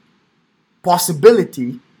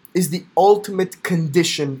possibility is the ultimate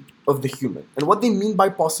condition of the human. And what they mean by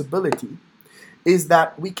possibility is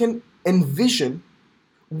that we can envision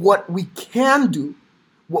what we can do,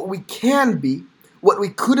 what we can be, what we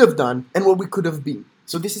could have done, and what we could have been.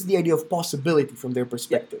 So this is the idea of possibility from their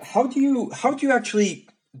perspective. Yeah. How do you actually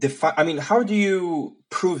define? I mean, how do you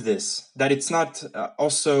prove this? That it's not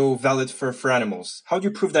also valid for animals? How do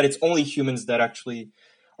you prove that it's only humans that actually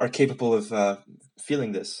are capable of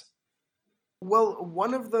feeling this? Well,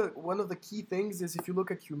 one of the key things is if you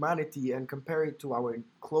look at humanity and compare it to our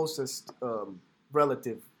closest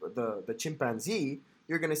relative, the chimpanzee,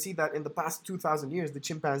 you're going to see that in the past 2,000 years, the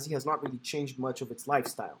chimpanzee has not really changed much of its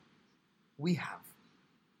lifestyle. We have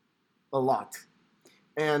a lot,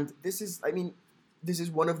 and this is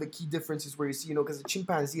one of the key differences where you see, because a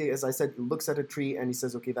chimpanzee, as I said, looks at a tree and he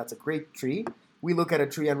says, okay, that's a great tree. We look at a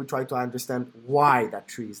tree and we try to understand why that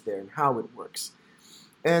tree is there and how it works.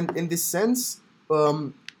 And in this sense,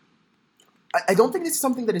 I don't think it's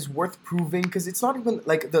something that is worth proving, because it's not even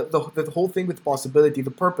like the whole thing with possibility.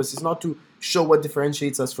 The purpose is not to show what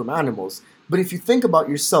differentiates us from animals. But if you think about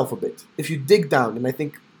yourself a bit, if you dig down, and I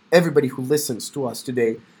think everybody who listens to us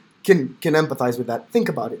today can empathize with that, think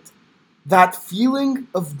about it. That feeling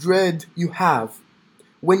of dread you have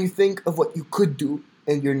when you think of what you could do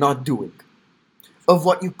and you're not doing, of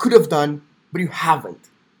what you could have done but you haven't.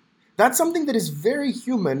 That's something that is very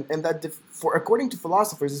human, and that, according to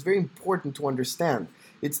philosophers, is very important to understand.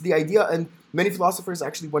 It's the idea, and many philosophers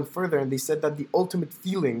actually went further, and they said that the ultimate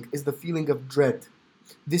feeling is the feeling of dread.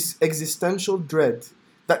 This existential dread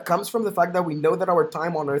that comes from the fact that we know that our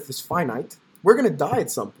time on earth is finite. We're going to die at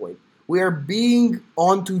some point. We are being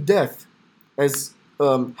on to death, as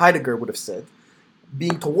Heidegger would have said,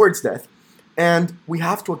 being towards death. And we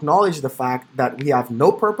have to acknowledge the fact that we have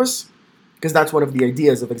no purpose, because that's one of the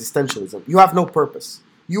ideas of existentialism. You have no purpose.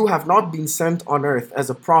 You have not been sent on earth as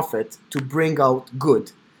a prophet to bring out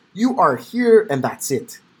good. You are here and that's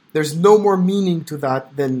it. There's no more meaning to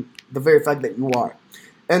that than the very fact that you are.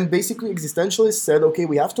 And basically existentialists said, okay,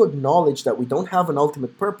 we have to acknowledge that we don't have an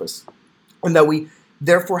ultimate purpose, and that we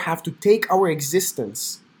therefore have to take our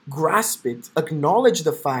existence, grasp it, acknowledge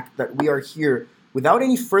the fact that we are here without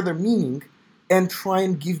any further meaning, and try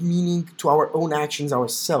and give meaning to our own actions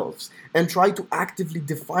ourselves, and try to actively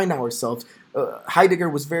define ourselves. Heidegger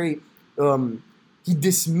was he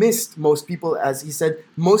dismissed most people, as he said,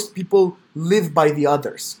 most people live by the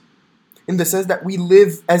others, in the sense that we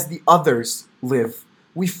live as the others live.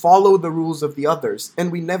 We follow the rules of the others, and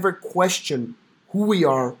we never question who we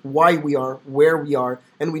are, why we are, where we are,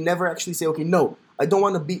 and we never actually say, okay, no, I don't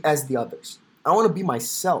want to be as the others. I want to be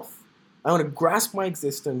myself. I want to grasp my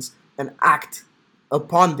existence and act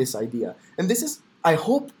upon this idea. And this is I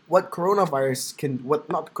hope what not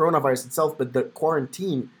coronavirus itself, but the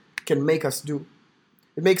quarantine can make us do.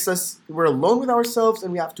 It makes us, we're alone with ourselves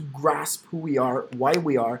and we have to grasp who we are, why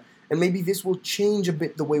we are, and maybe this will change a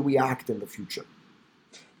bit the way we act in the future.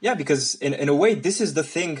 Yeah, because in a way, this is the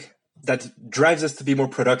thing that drives us to be more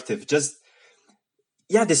productive. Just,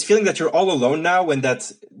 yeah, this feeling that you're all alone now, and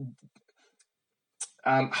that,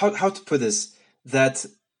 how to put this, that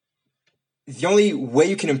the only way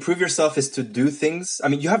you can improve yourself is to do things. I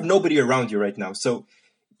mean, you have nobody around you right now. So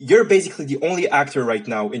you're basically the only actor right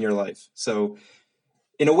now in your life. So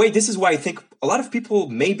in a way, this is why I think a lot of people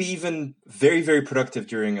may be even very, very productive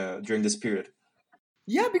during this period.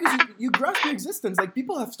 Yeah, because you grasp your existence. Like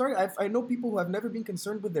people have started, I know people who have never been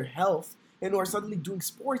concerned with their health and who are suddenly doing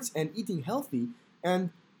sports and eating healthy. And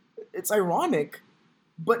it's ironic,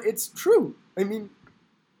 but it's true. I mean,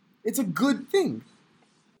 it's a good thing.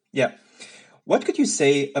 Yeah. What could you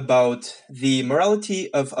say about the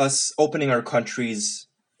morality of us opening our countries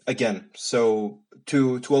again? So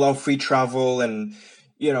to allow free travel and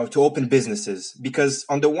to open businesses, because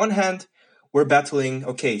on the one hand we're battling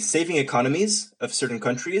saving economies of certain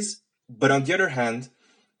countries, but on the other hand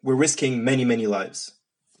we're risking many lives.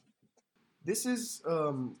 This is,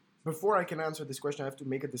 before I can answer this question, I have to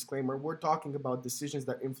make a disclaimer. We're talking about decisions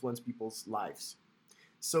that influence people's lives.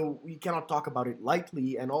 So we cannot talk about it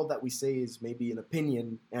lightly, and all that we say is maybe an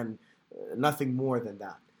opinion and nothing more than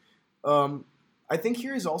that. I think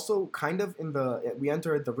here is also kind of we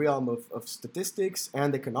enter the realm of statistics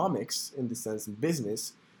and economics, in the sense of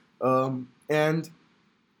business. And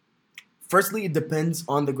firstly, it depends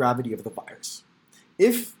on the gravity of the virus.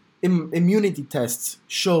 If immunity tests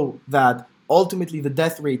show that ultimately the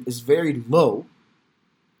death rate is very low,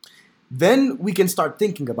 then we can start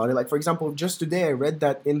thinking about it. Like, for example, just today I read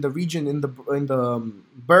that in the region, in the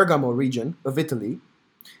Bergamo region of Italy,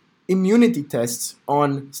 immunity tests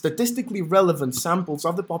on statistically relevant samples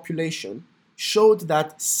of the population showed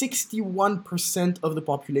that 61% of the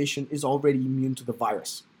population is already immune to the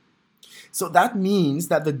virus. So that means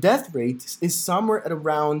that the death rate is somewhere at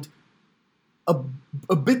around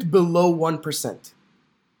a bit below 1%.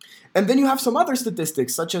 And then you have some other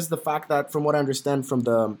statistics, such as the fact that, from what I understand from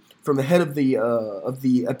the head of the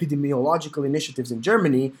epidemiological initiatives in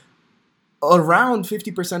Germany, around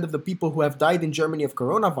 50% of the people who have died in Germany of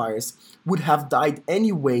coronavirus would have died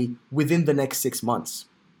anyway within the next 6 months.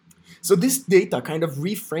 So this data kind of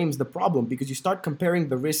reframes the problem, because you start comparing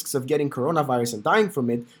the risks of getting coronavirus and dying from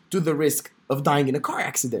it to the risk of dying in a car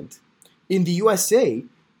accident. In the USA,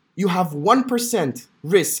 you have 1%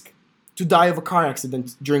 risk to die of a car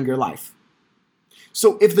accident during your life.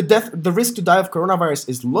 So if the risk to die of coronavirus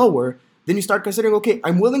is lower, then you start considering, okay,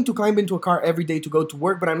 I'm willing to climb into a car every day to go to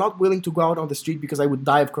work, but I'm not willing to go out on the street because I would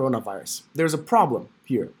die of coronavirus. There's a problem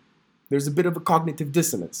here. There's a bit of a cognitive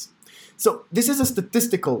dissonance. So this is a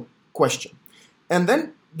statistical question. And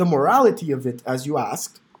then the morality of it, as you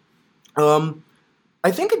asked,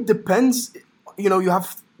 I think it depends. You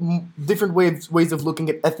have different ways of looking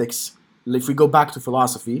at ethics. If we go back to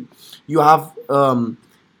philosophy, you have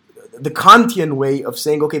the Kantian way of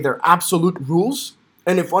saying, okay, there are absolute rules,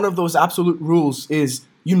 and if one of those absolute rules is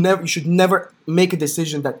you should never make a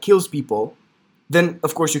decision that kills people, then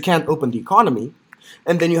of course you can't open the economy.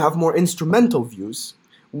 And then you have more instrumental views,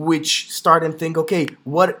 which start and think, okay,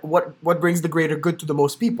 what brings the greater good to the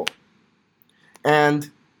most people? And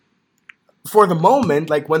for the moment,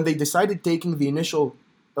 like when they decided taking the initial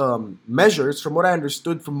measures, from what I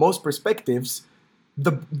understood from most perspectives,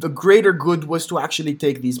 the greater good was to actually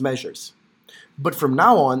take these measures. But from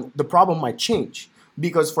now on, the problem might change.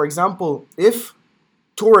 Because, for example, if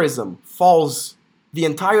tourism falls the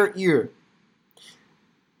entire year,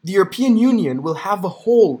 the European Union will have a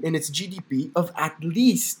hole in its GDP of at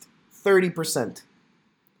least 30%.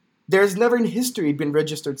 There's never in history been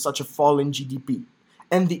registered such a fall in GDP.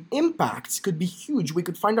 And the impacts could be huge. We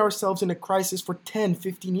could find ourselves in a crisis for 10,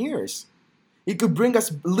 15 years. It could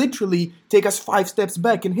literally take us 5 steps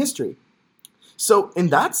back in history. So in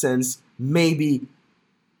that sense, maybe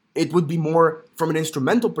it would be more, from an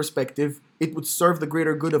instrumental perspective, it would serve the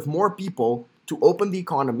greater good of more people to open the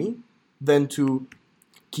economy than to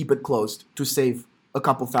keep it closed, to save a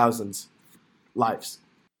couple thousands lives.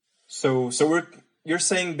 So you're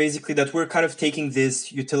saying basically that we're kind of taking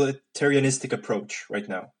this utilitarianistic approach right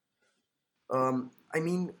now. I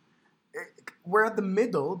mean, we're at the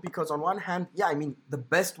middle, because on one hand, the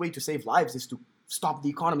best way to save lives is to stop the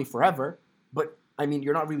economy forever. But I mean,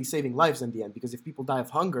 you're not really saving lives in the end, because if people die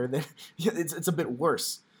of hunger, then it's a bit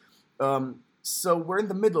worse. So we're in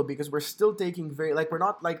the middle, because we're still taking we're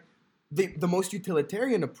not the most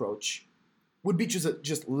utilitarian approach would be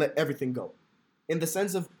just let everything go. in the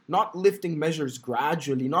sense of not lifting measures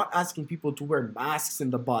gradually, not asking people to wear masks in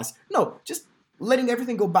the bus. No, just letting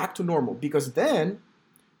everything go back to normal, because then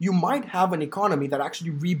you might have an economy that actually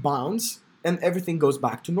rebounds and everything goes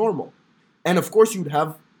back to normal. And of course, you'd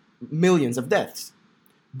have millions of deaths.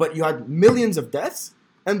 But you had millions of deaths,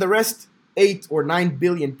 and the rest 8 or 9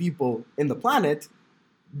 billion people in the planet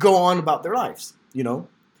go on about their lives, you know?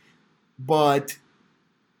 But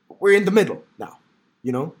we're in the middle now,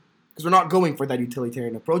 you know? Because we're not going for that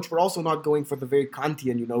utilitarian approach. We're also not going for the very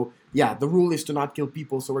Kantian, you know, yeah, the rule is to not kill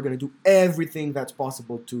people, so we're going to do everything that's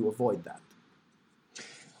possible to avoid that.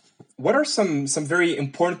 What are some very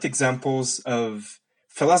important examples of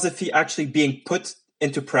philosophy actually being put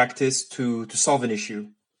into practice to solve an issue?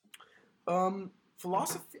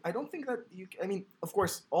 Philosophy, I don't think that I mean, of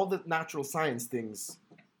course, all the natural science things,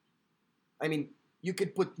 I mean, you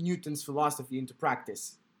could put Newton's philosophy into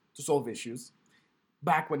practice to solve issues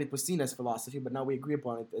back when it was seen as philosophy, but now we agree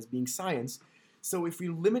upon it as being science. So if we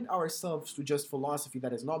limit ourselves to just philosophy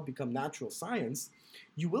that has not become natural science,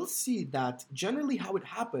 you will see that generally how it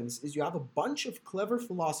happens is you have a bunch of clever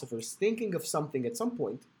philosophers thinking of something at some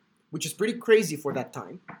point, which is pretty crazy for that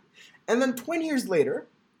time, and then 20 years later,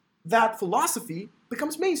 that philosophy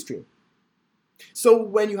becomes mainstream. So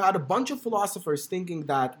when you had a bunch of philosophers thinking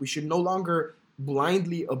that we should no longer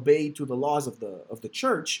blindly obey to the laws of the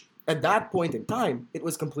church, at that point in time, it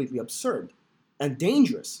was completely absurd and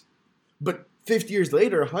dangerous. But 50 years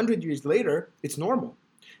later, 100 years later, it's normal.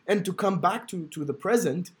 And to come back to the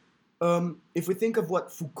present, if we think of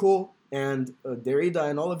what Foucault and Derrida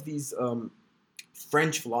and all of these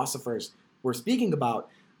French philosophers were speaking about,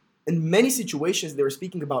 in many situations, they were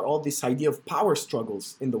speaking about all this idea of power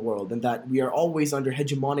struggles in the world and that we are always under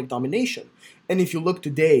hegemonic domination. And if you look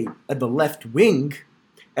today at the left wing,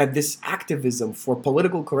 at this activism for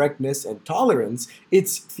political correctness and tolerance,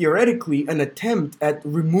 it's theoretically an attempt at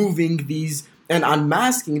removing these and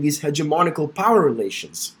unmasking these hegemonical power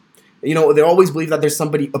relations. You know, they always believe that there's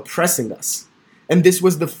somebody oppressing us. And this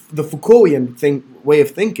was the Foucaultian way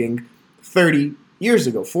of thinking 30 years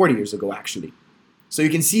ago, 40 years ago, actually. So you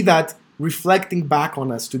can see that reflecting back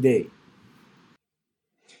on us today.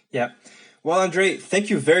 Yeah. Well, Andre, thank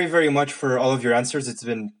you very, very much for all of your answers. It's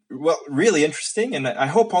been, well, really interesting. And I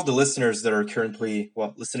hope all the listeners that are currently,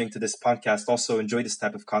 listening to this podcast also enjoy this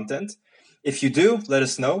type of content. If you do, let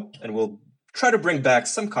us know, and we'll try to bring back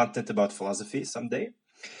some content about philosophy someday.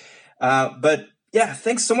 But yeah,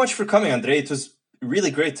 thanks so much for coming, Andre. It was really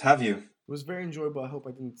great to have you. It was very enjoyable. I hope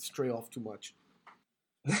I didn't stray off too much.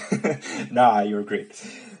 Nah, you were great.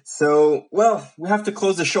 So, well, we have to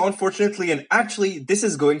close the show, unfortunately. And actually, this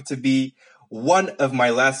is going to be one of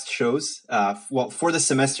my last shows, for the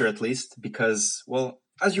semester at least, because, well,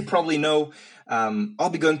 as you probably know,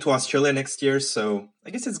 I'll be going to Australia next year. So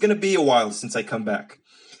I guess it's going to be a while since I come back.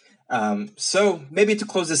 So maybe to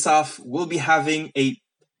close this off, we'll be having a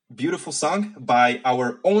beautiful song by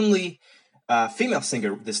our only female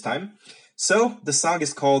singer this time. So the song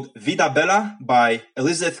is called Vida Bella by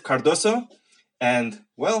Elizabeth Cardoso. And,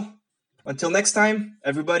 well, until next time,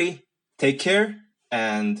 everybody, take care,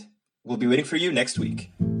 and we'll be waiting for you next week.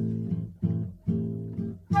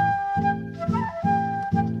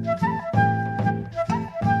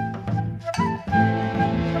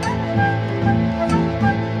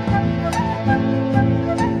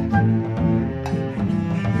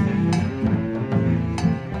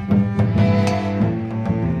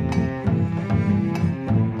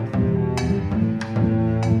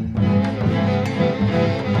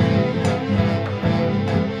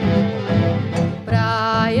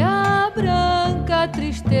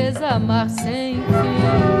 Mar sem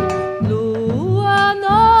fim, lua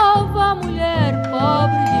nova, mulher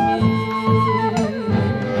pobre de mim.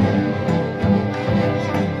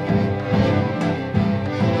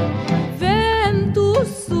 Vento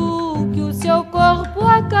sul que o seu corpo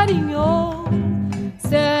acarinhou,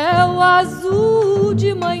 céu azul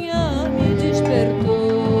de manhã me despertou.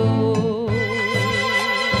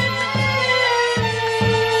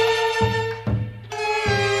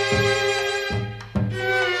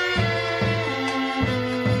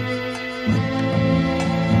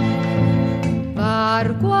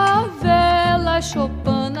 Barco a vela,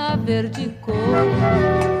 chopana verde cor,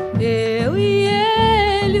 eu e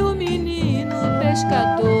ele, o menino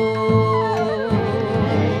pescador.